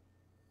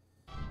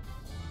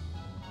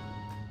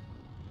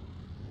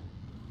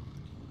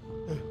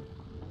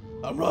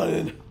 I'm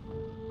running.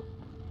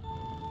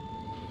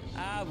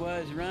 I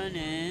was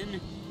running.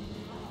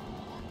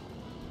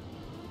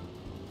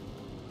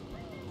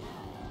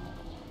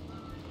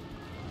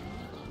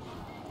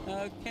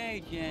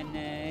 Okay,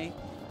 Jenny.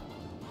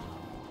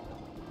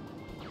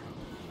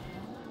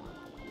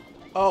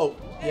 Oh,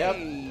 Hey. yep,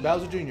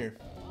 Bowser Jr.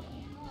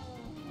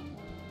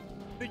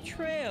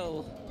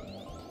 Betrayal.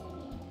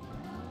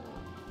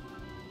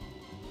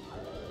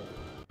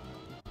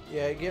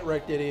 Yeah, get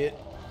wrecked, idiot.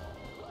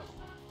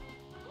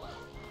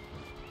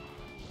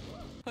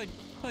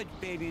 Punch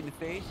baby in the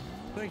face.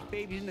 Punch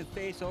babies in the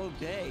face all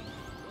day.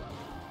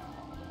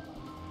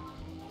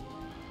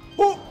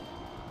 Oh!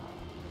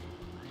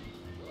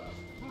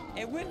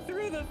 It went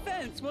through the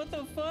fence. What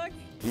the fuck?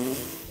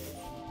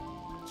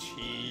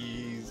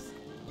 Jeez.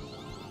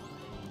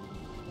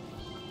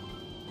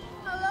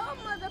 Hello,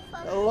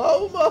 motherfucker.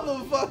 Hello,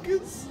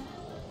 motherfuckers.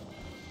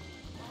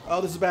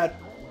 Oh, this is bad.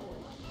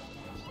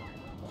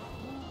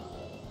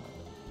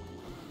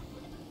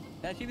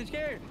 That's even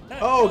scared.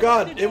 Oh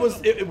god,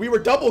 we were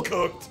double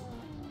cooked.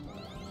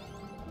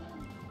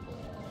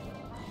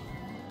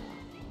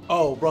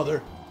 Oh,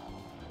 brother.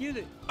 Use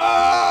it.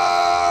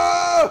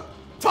 Ah!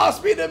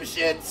 Toss me them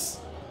shits.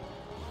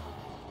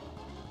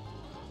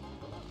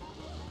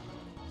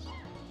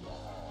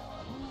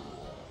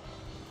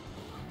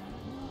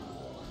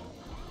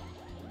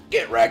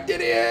 Get wrecked,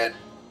 idiot.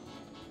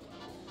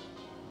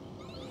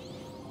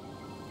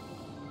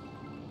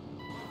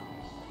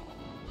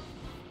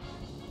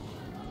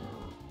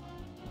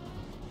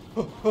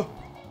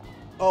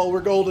 Oh,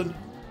 we're golden.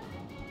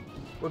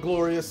 We're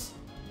glorious.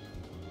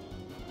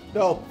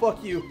 No,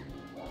 fuck you.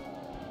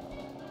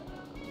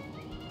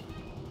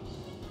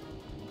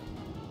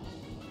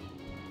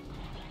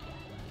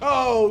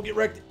 Oh, get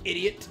wrecked,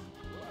 idiot.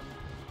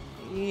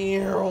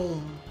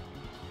 Ew.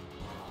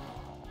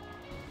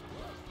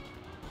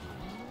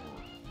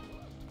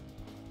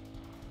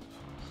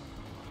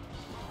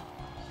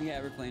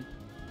 Yeah, we're clean.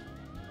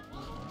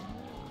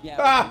 Yeah.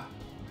 Ah!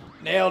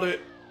 Nailed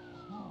it.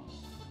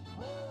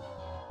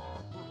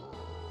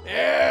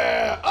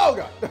 Yeah! Oh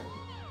god!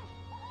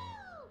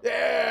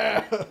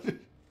 Yeah!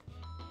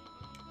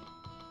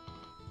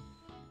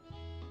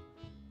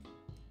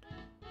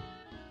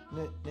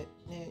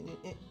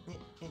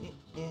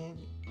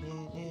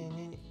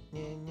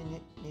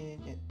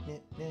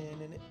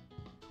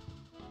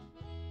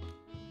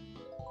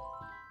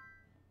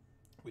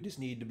 We just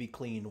need to be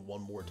clean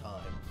one more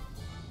time.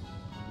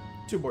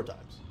 2 more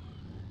times.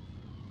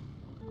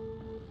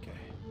 Okay.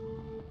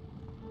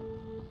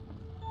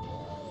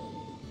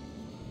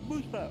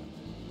 Boost power.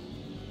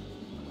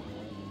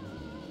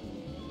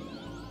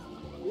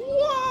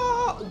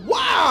 Wow!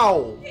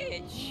 Wow!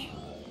 Bitch.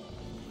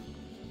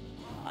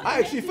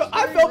 I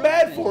felt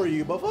bad for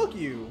you, but fuck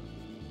you.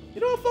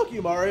 You know what? Fuck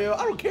you, Mario.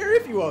 I don't care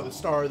if you are the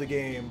star of the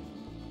game.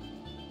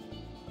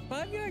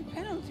 5-yard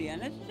penalty,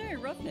 unnecessary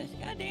roughness.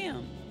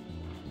 Goddamn.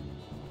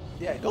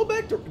 Yeah, go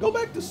back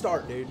to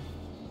start, dude.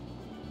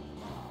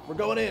 We're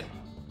going in.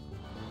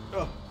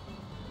 Ugh.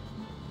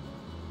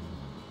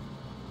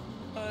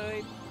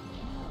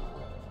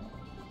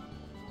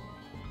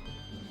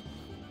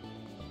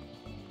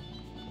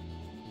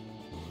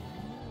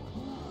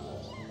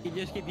 You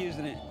just keep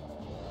using it.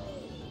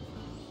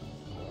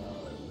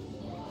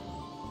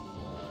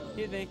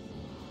 Excuse me.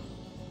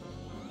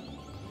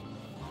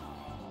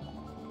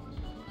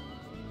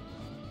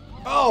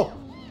 Oh!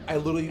 I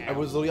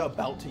was literally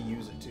about to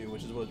use it too,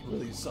 which is what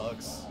really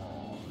sucks.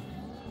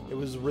 It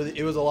was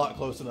a lot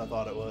closer than I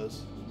thought it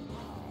was.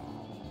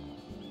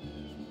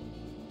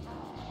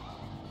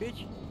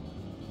 Bitch.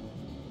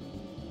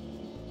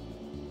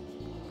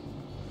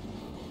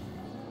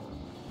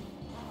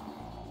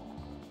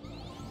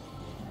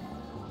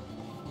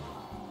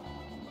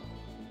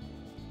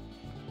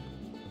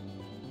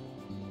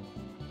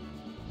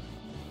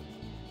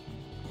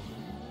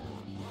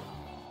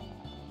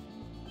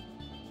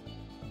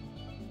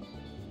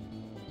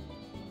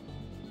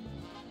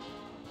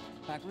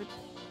 Backwards.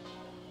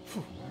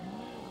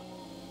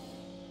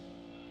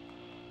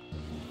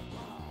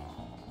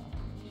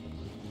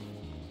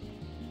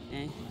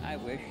 I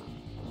wish.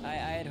 I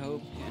had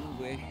hoped and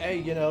wished. Hey,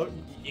 you know,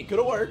 it could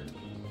have worked.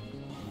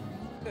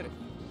 Could've.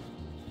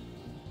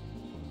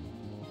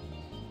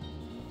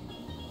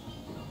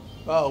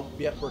 Oh,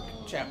 yeah, we're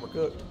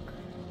cooked.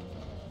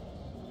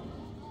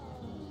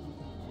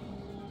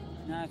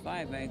 Not if I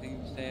have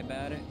anything to say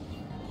about it.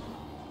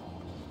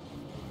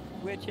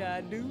 Which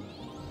I do.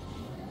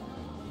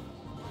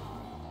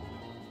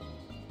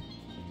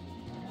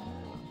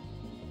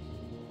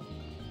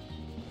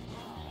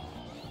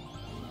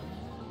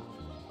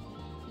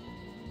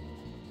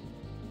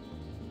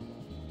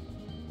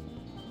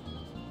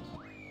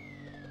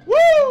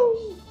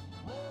 Woo!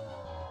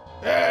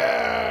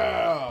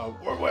 Yeah,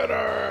 we're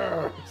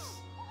winners.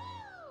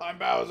 I'm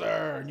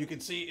Bowser, and you can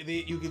see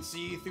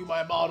through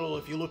my model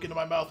if you look into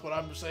my mouth when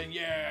I'm saying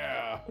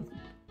yeah.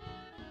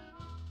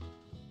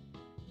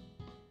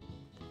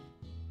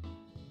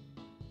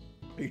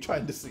 Are you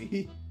trying to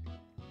see?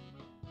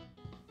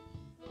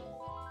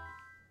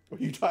 Are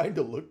you trying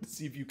to look to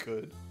see if you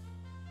could?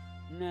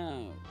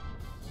 No.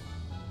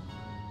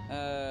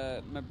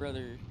 My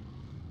brother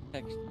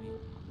texted me.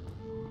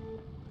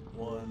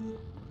 One.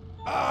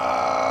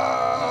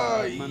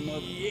 Ah, My mother-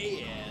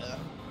 yeah.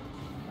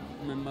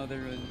 My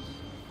mother was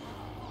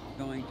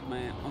going to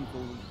my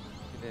uncle's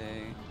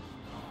today,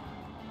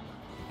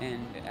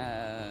 and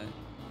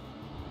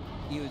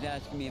he was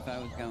asking me if I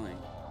was going,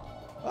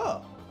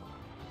 Oh.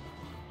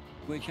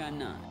 which I'm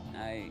not.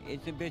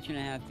 It's a bitch and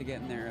a half to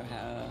get in their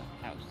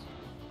house.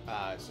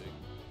 Ah, I see.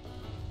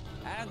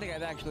 I don't think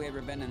I've actually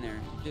ever been in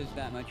there. Just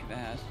that much of a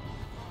hassle.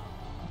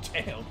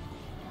 Damn.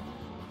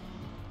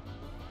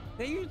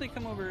 They usually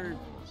come over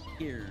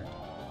here.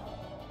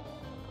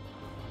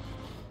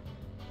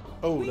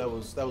 Oh, that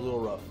was a little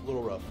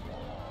rough.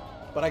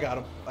 But I got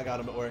him.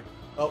 Don't worry.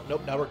 Oh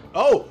nope. Now we're.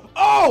 Oh!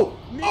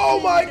 Oh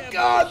my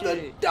God!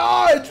 The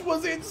dodge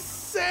was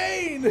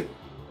insane.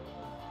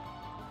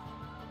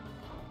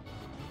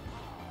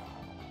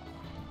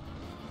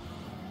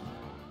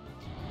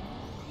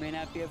 May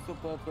not be a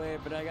football player,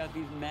 but I got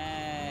these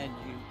mad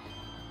juice.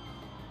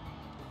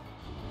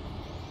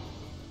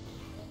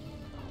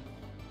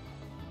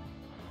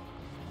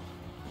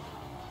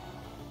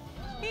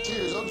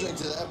 Cheers, I'll drink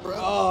to that, bro.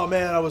 Oh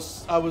man, I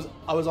was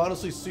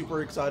honestly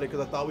super excited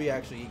because I thought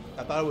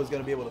I was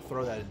gonna be able to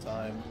throw that in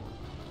time.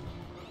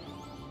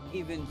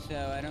 Even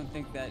so, I don't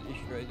think that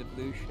destroys the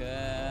blue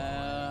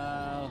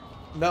shell.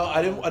 No,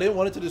 I didn't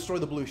want it to destroy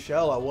the blue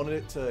shell. I wanted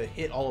it to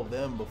hit all of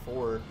them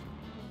before.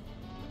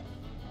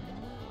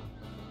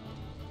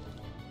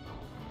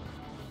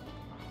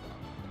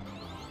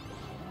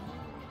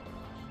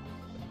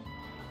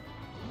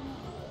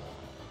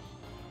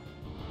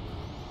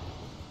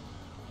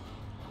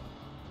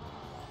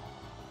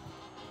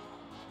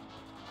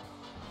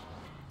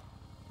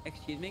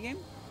 Excuse me, game?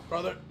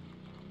 Brother,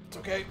 it's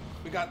okay.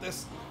 We got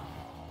this.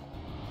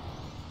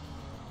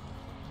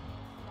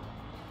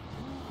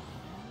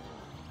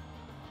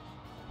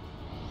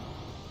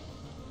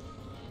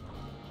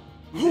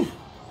 Whew.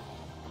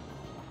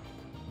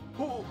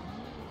 Ooh.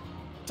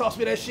 Toss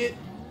me that shit.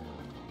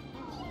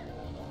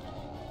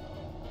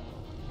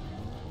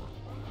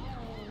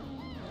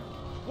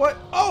 What?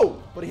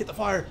 Oh! But he hit the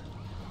fire.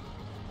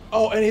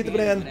 Oh, and he hit the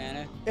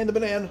banana. And the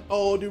banana.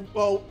 Oh, dude.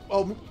 Oh,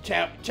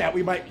 chat.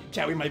 We might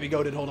be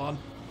goated. Hold on.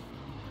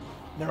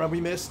 Never mind.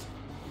 We missed.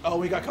 Oh,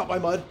 we got caught by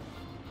mud.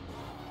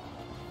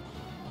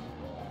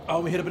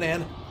 Oh, we hit a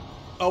banana.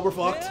 Oh, we're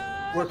fucked.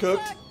 We're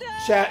cooked.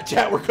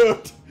 Chat. We're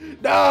cooked.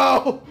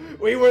 No,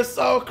 we were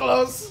so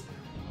close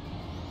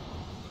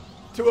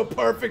to a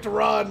perfect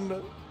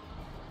run.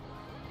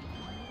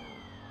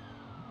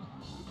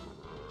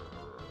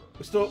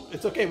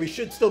 It's okay. We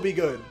should still be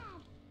good.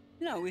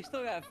 No, we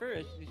still got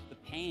first. It's the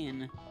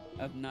pain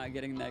of not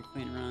getting that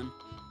clean run.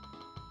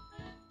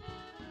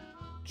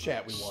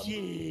 Chat, we won.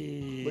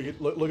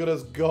 Shit. Look at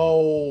us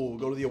go.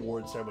 Go to the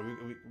awards ceremony.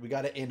 We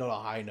got to end on a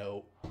high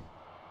note.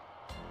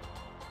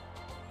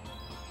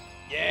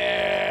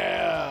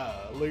 Yeah!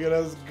 Look at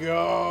us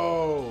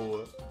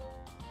go.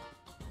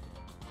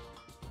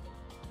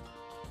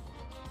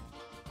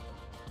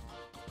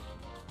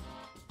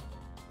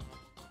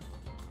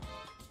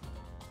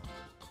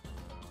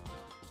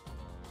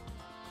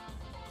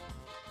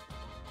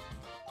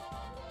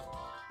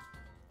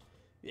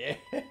 Yeah!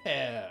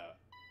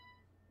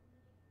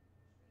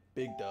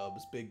 Big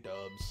dubs, big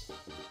dubs.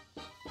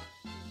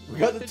 We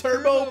got the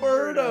Turbo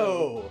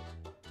Birdo!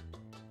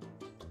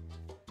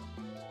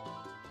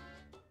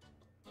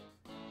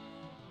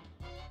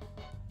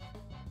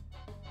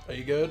 Are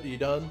you good? Are you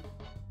done?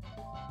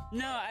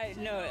 No,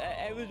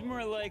 it was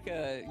more like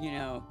a,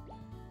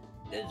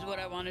 this is what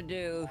I want to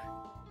do.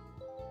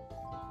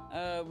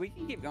 We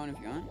can keep going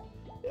if you want.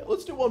 Yeah,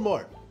 let's do one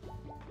more.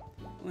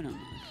 Uno más.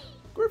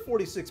 We're at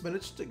 46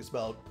 minutes. Should take us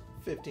about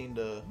 15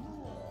 to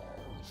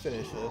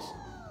finish this.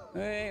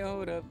 Hey,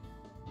 hold up.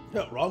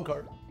 No, wrong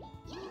card.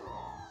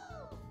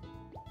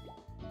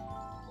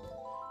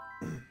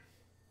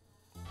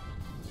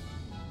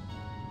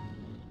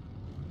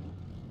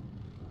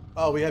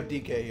 Oh, we have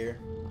DK here.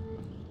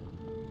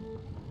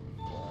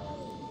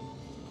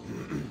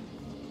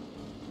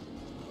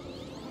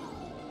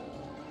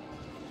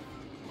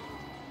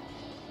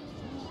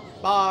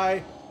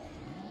 Bye.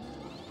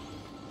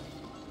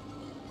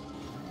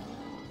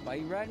 Why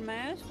you riding my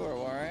ass for,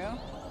 Wario?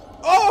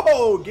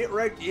 Oh, get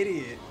wrecked,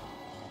 idiot.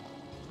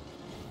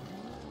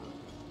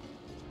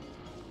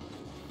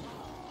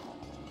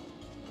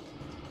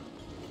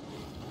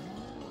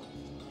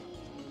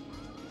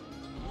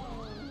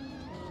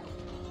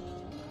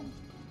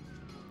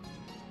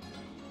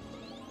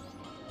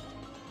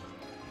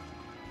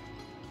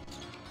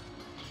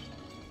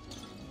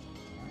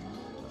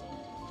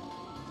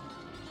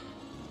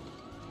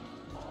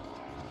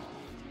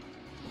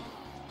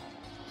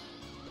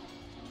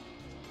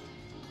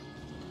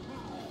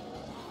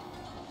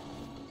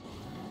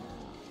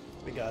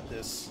 We got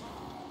this.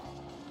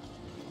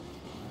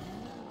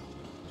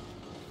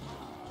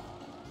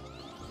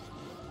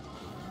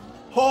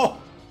 Oh!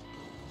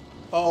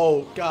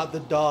 Oh, God,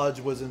 the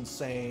dodge was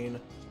insane.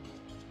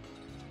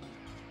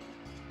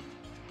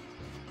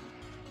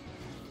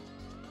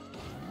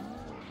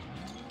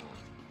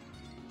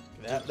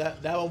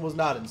 That one was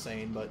not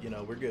insane, but, you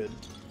know, we're good.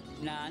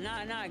 Nah,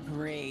 not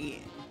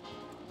great.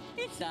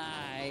 It's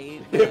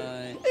alright,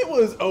 It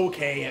was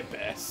okay at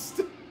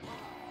best.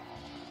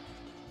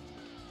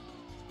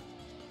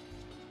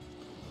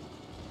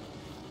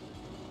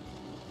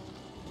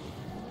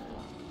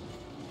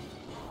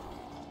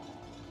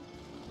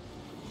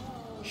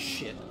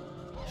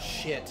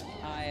 Shit.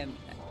 I am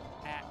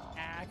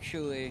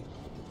actually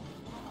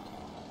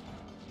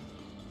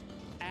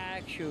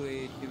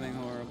doing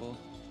horrible.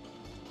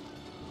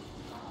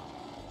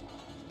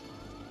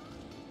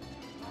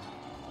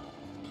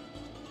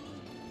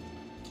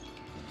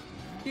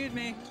 Excuse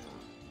me.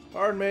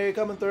 Pardon me,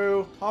 coming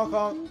through. Honk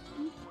honk.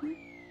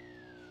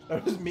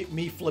 That was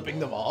me flipping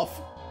them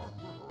off.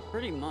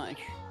 Pretty much.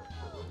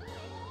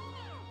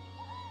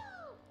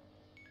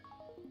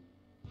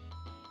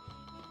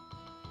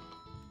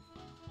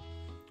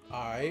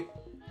 Alright.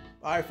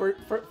 Alright,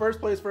 first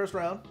place, first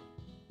round.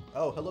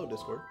 Oh, hello,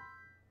 Discord.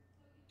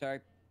 Sorry.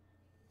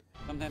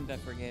 Sometimes I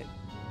forget.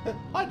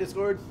 Hi,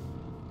 Discord.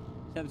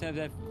 Sometimes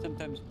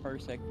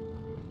parsec.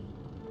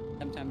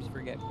 Sometimes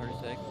forget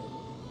parsec.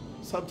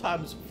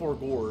 Sometimes for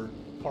gore,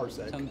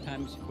 parsec.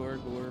 Sometimes for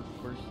gore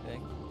parsec.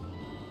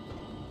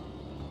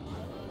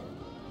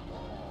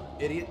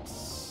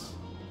 Idiots.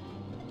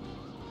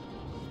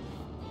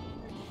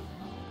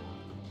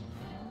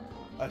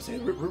 I say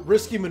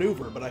risky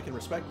maneuver, but I can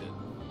respect it.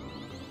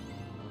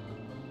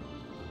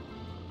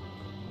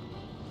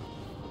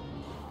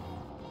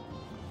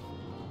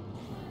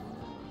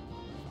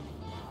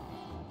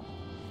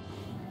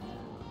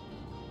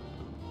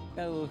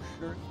 Got a little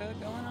shortcut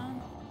going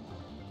on.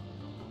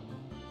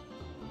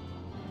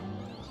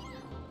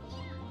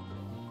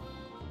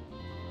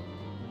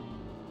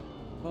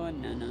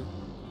 Banana.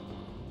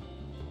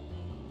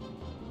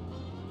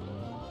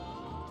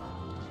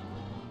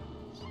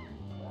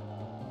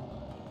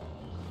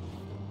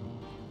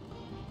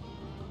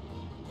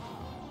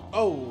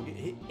 Oh,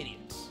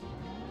 idiots.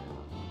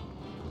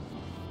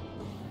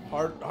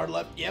 Hard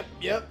left. Yep.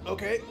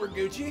 Okay, we're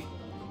Gucci.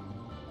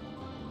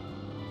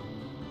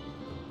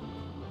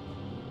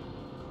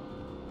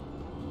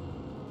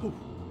 Whew.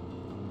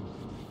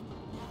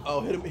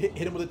 Oh, hit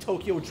him with a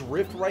Tokyo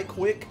Drift right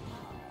quick.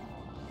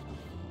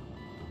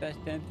 Fast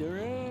and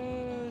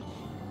Furious.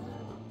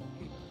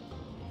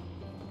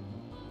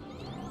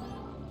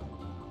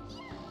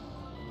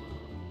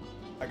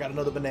 I got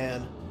another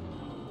banana.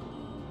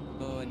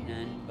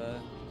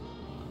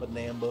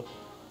 Banamba.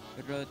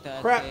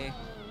 Crap. Rotate.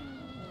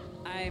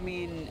 I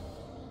mean,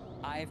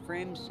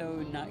 iframe, so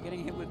not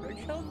getting hit with red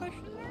shell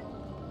question mark?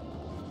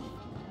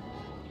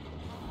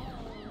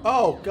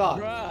 Oh,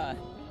 God. Bruh.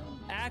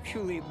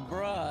 Actually,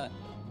 bruh.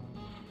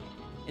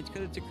 It's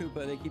because it's a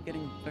Koopa. They keep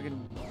getting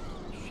fucking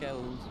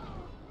shells.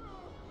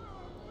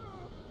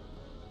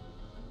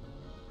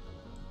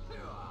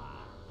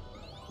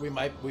 We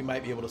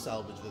might be able to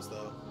salvage this,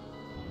 though.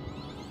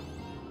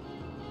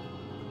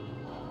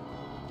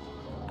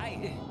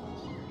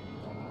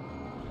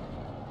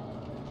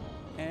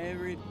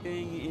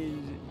 Everything is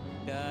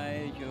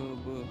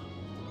daijobu.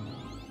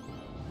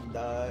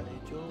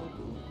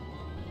 Daijobu.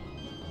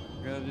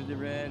 Roses are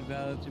red,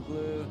 violets are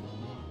blue.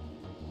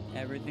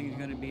 Everything's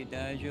gonna be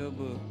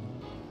daijobu.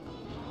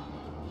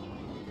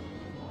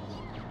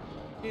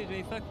 Excuse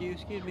me, fuck you,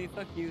 excuse me,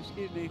 fuck you,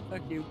 excuse me,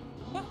 fuck you.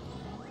 What?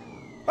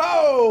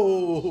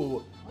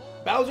 Oh!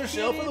 Bowser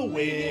Shell for the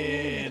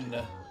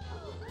win!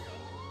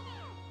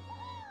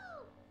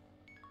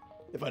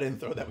 If I didn't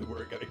throw that, we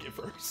weren't gonna get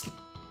first.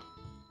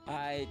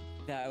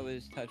 That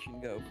was touch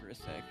and go for a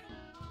sec.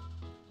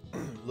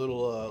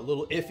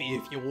 little iffy,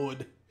 if you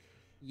would.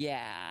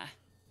 Yeah.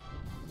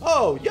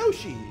 Oh,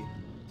 Yoshi!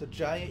 It's a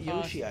giant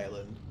Yoshi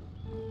Island.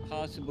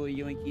 Possible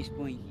yoinky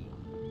spoinky.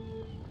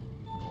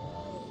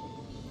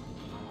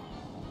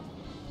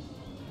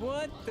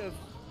 What the?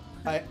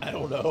 I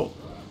don't know.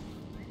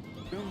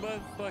 Goomba,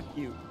 fuck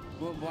you.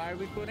 Well, why are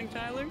we quoting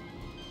Tyler?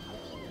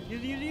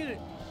 Use it.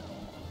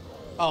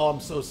 Oh, I'm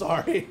so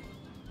sorry.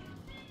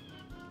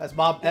 That's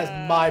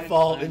my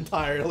fault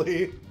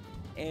entirely.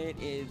 It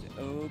is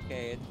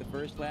okay. It's the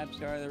first lap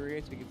start of the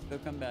race. We can still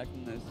come back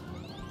from this.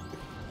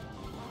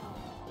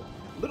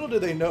 Little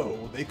did they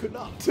know, they could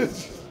not. It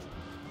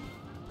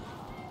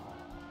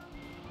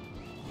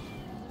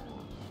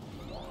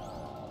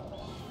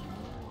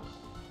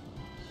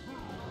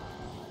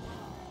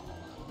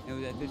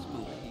was at this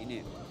moment he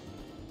knew.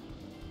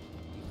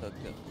 He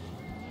fucked up.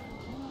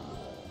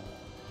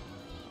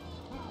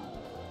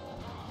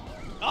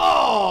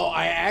 Oh,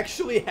 I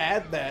actually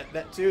had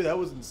that too. That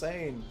was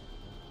insane.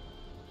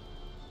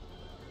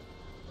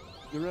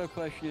 The real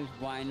question is,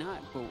 why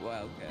not put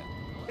Wildcat?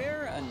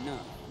 Fair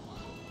enough.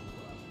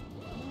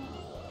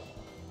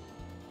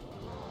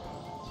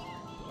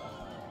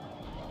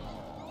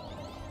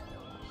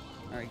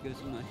 Alright, give us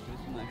some mush, give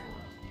us some mush.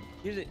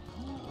 Use it.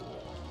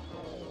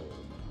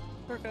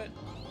 Shortcut.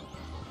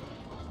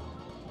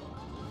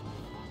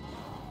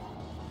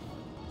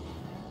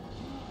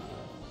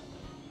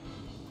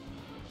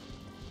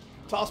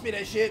 Toss me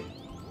that shit.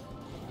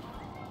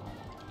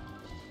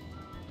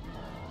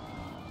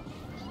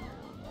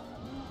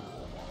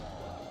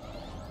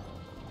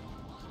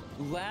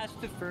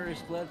 Last to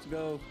first, let's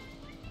go.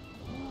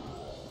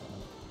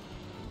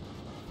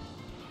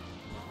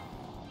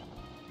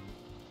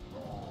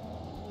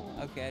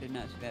 Okay, I did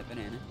not see that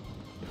banana.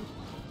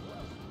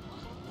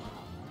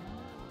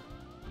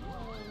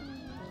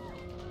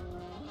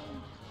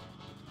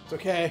 It's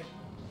okay.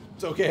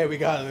 It's okay, we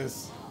got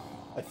this.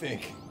 I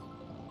think.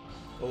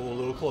 Oh, a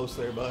little close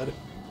there, bud.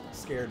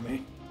 Scared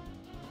me.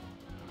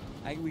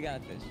 We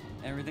got this.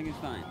 Everything is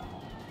fine.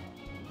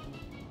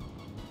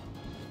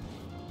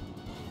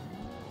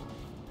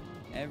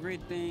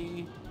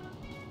 Everything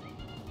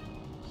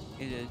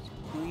is as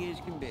clean as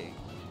can be.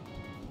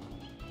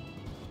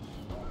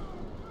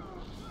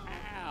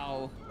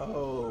 Ow!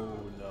 Oh,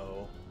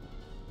 no.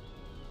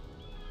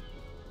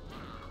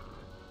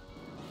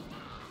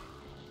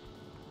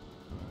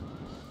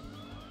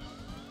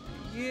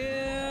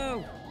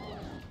 You!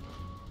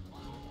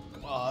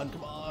 Come on,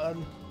 come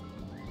on.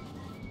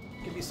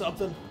 Give me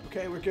something.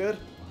 Okay, we're good.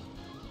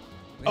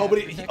 Oh, but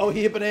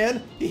he hit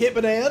Banan. He hit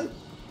Banan.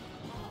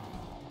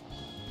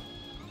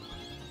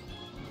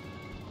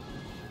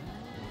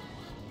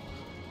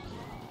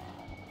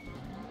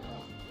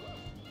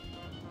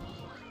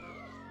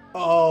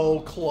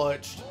 Oh,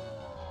 clutched.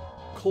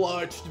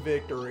 Clutched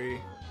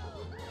victory.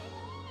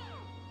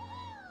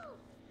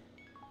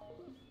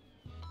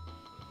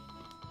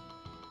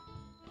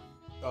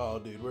 Oh,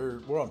 dude,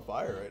 we're on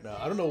fire right now.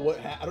 I don't know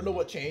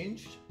what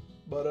changed,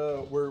 but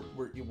we're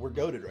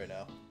goated right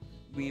now.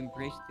 We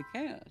embraced the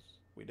chaos.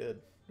 We did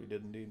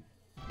indeed.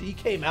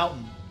 DK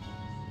Mountain.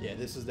 Yeah,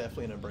 this is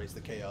definitely an embrace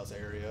the chaos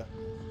area.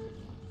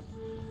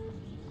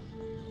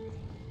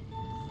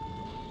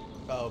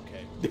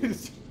 Okay.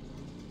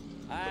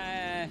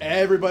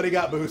 Everybody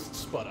got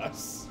boosts but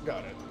us.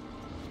 Got it.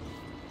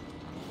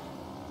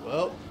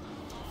 Well,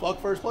 fuck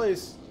first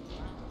place.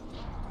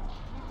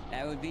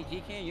 That would be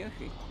GK and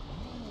Yoshi.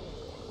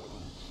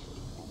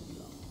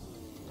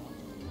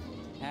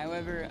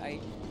 However, I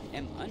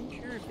am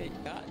unsure if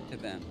it got to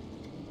them.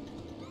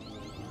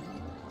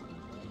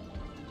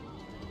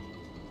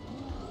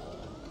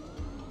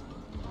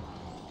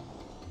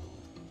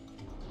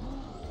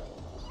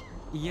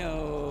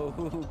 Yo,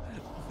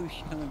 who's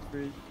yelling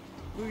first?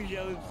 Who's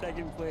yelling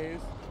second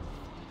place?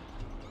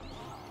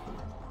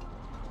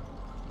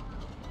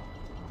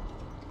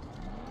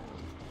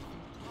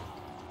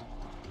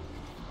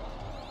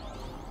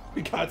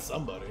 We got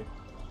somebody.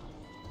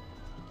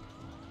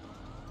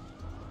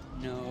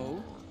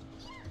 No.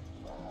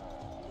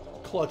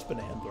 Clutch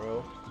banana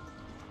throw.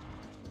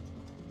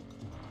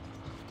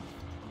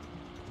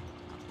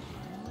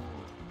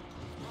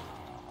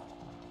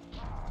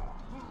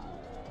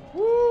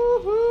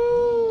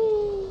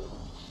 Woohoo!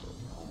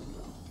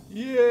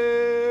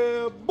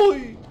 Yeah,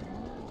 boy!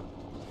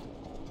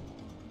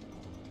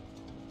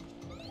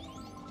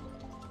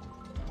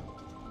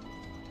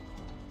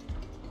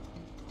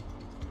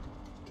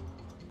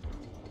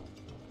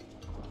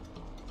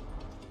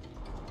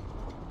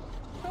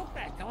 Go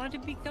back, I want to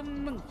become a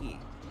monkey.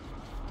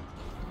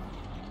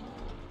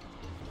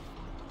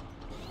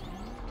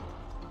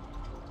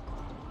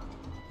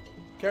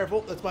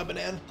 Careful, that's my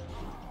banana.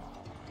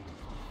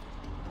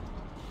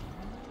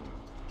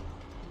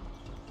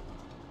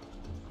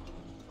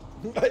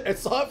 I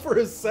saw it for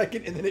a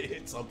second and then it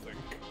hit something.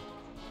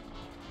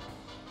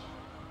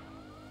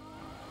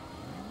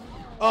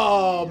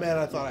 Oh man,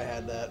 I thought I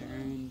had that.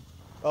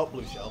 Oh,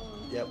 blue shell.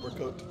 Yep, we're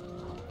cooked.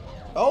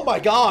 Oh my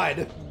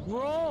god!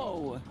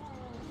 Bro!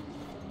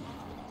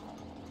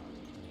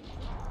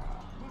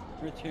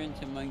 Return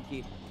to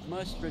monkey.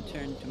 Must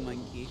return to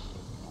monkey.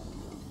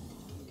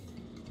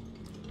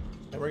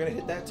 And we're gonna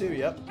hit that too,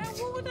 yep.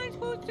 What was I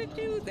supposed to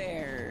do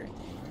there?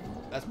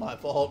 That's my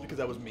fault because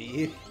that was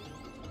me.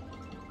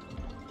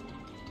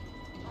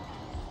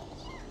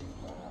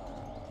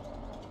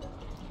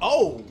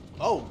 Oh!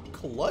 Oh,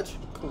 clutch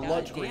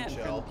green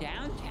shell. From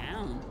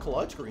downtown.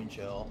 Clutch green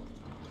shell.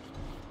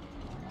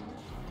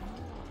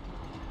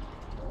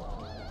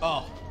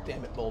 Oh,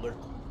 damn it, Boulder.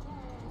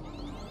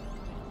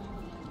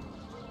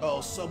 Oh,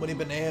 so many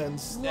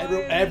bananas. Why are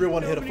there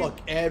Everyone so hit a many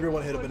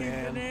Everyone hit a fucking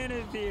banana.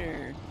 bananas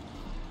here.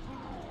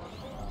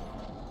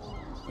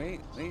 Wait.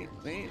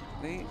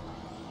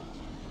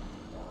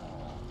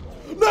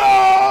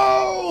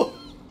 No!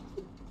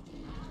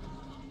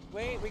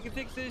 Wait, we can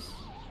fix this.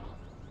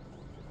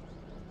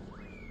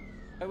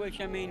 By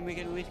which I mean we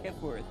can at least get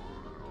fourth.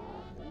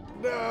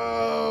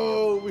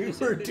 No! We were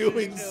This is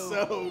doing still-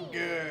 so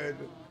good.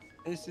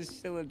 This is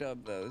still a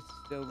dub though. It's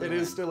still It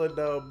is still a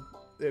dub.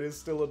 It is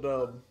still a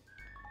dub.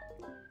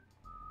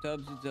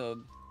 Dub's a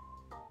dub.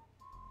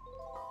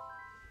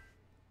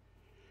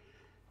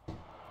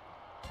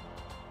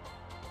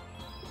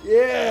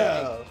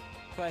 Yeah!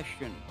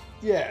 Question.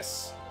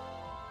 Yes.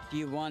 Do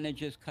you want to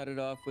just cut it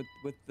off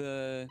with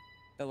the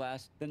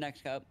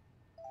next cup?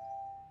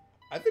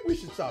 I think we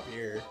should stop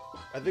here.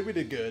 I think we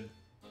did good.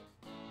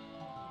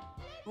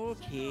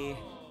 Okay.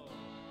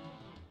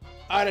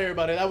 Alright,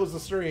 everybody, that was the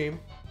stream.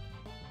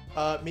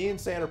 Me and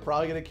Sam are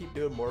probably gonna keep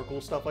doing more cool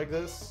stuff like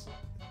this.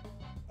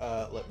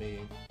 Let me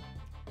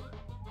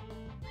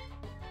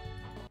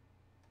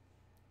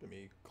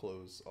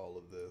close all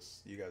of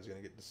this. You guys are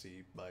gonna get to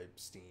see my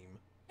Steam.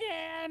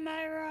 Yeah, am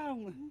I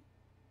wrong?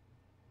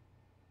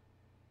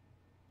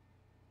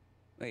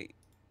 Wait.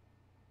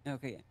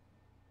 Okay.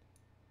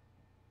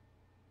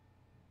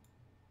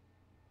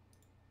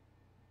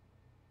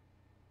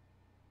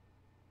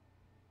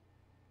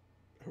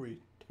 Are we?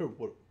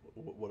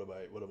 What am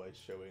I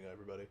showing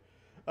everybody?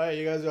 All right,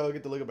 you guys all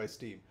get to look at my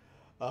Steam.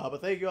 But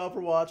thank you all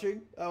for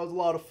watching. That was a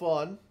lot of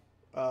fun.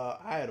 I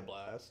had a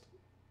blast.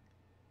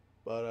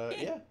 But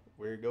yeah,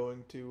 we're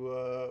going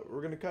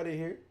to cut it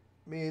here.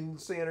 Me and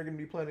San are gonna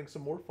be planning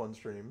some more fun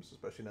streams,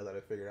 especially now that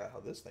I figured out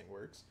how this thing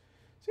works.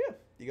 So yeah,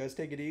 you guys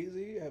take it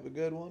easy, have a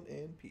good one,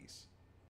 and peace.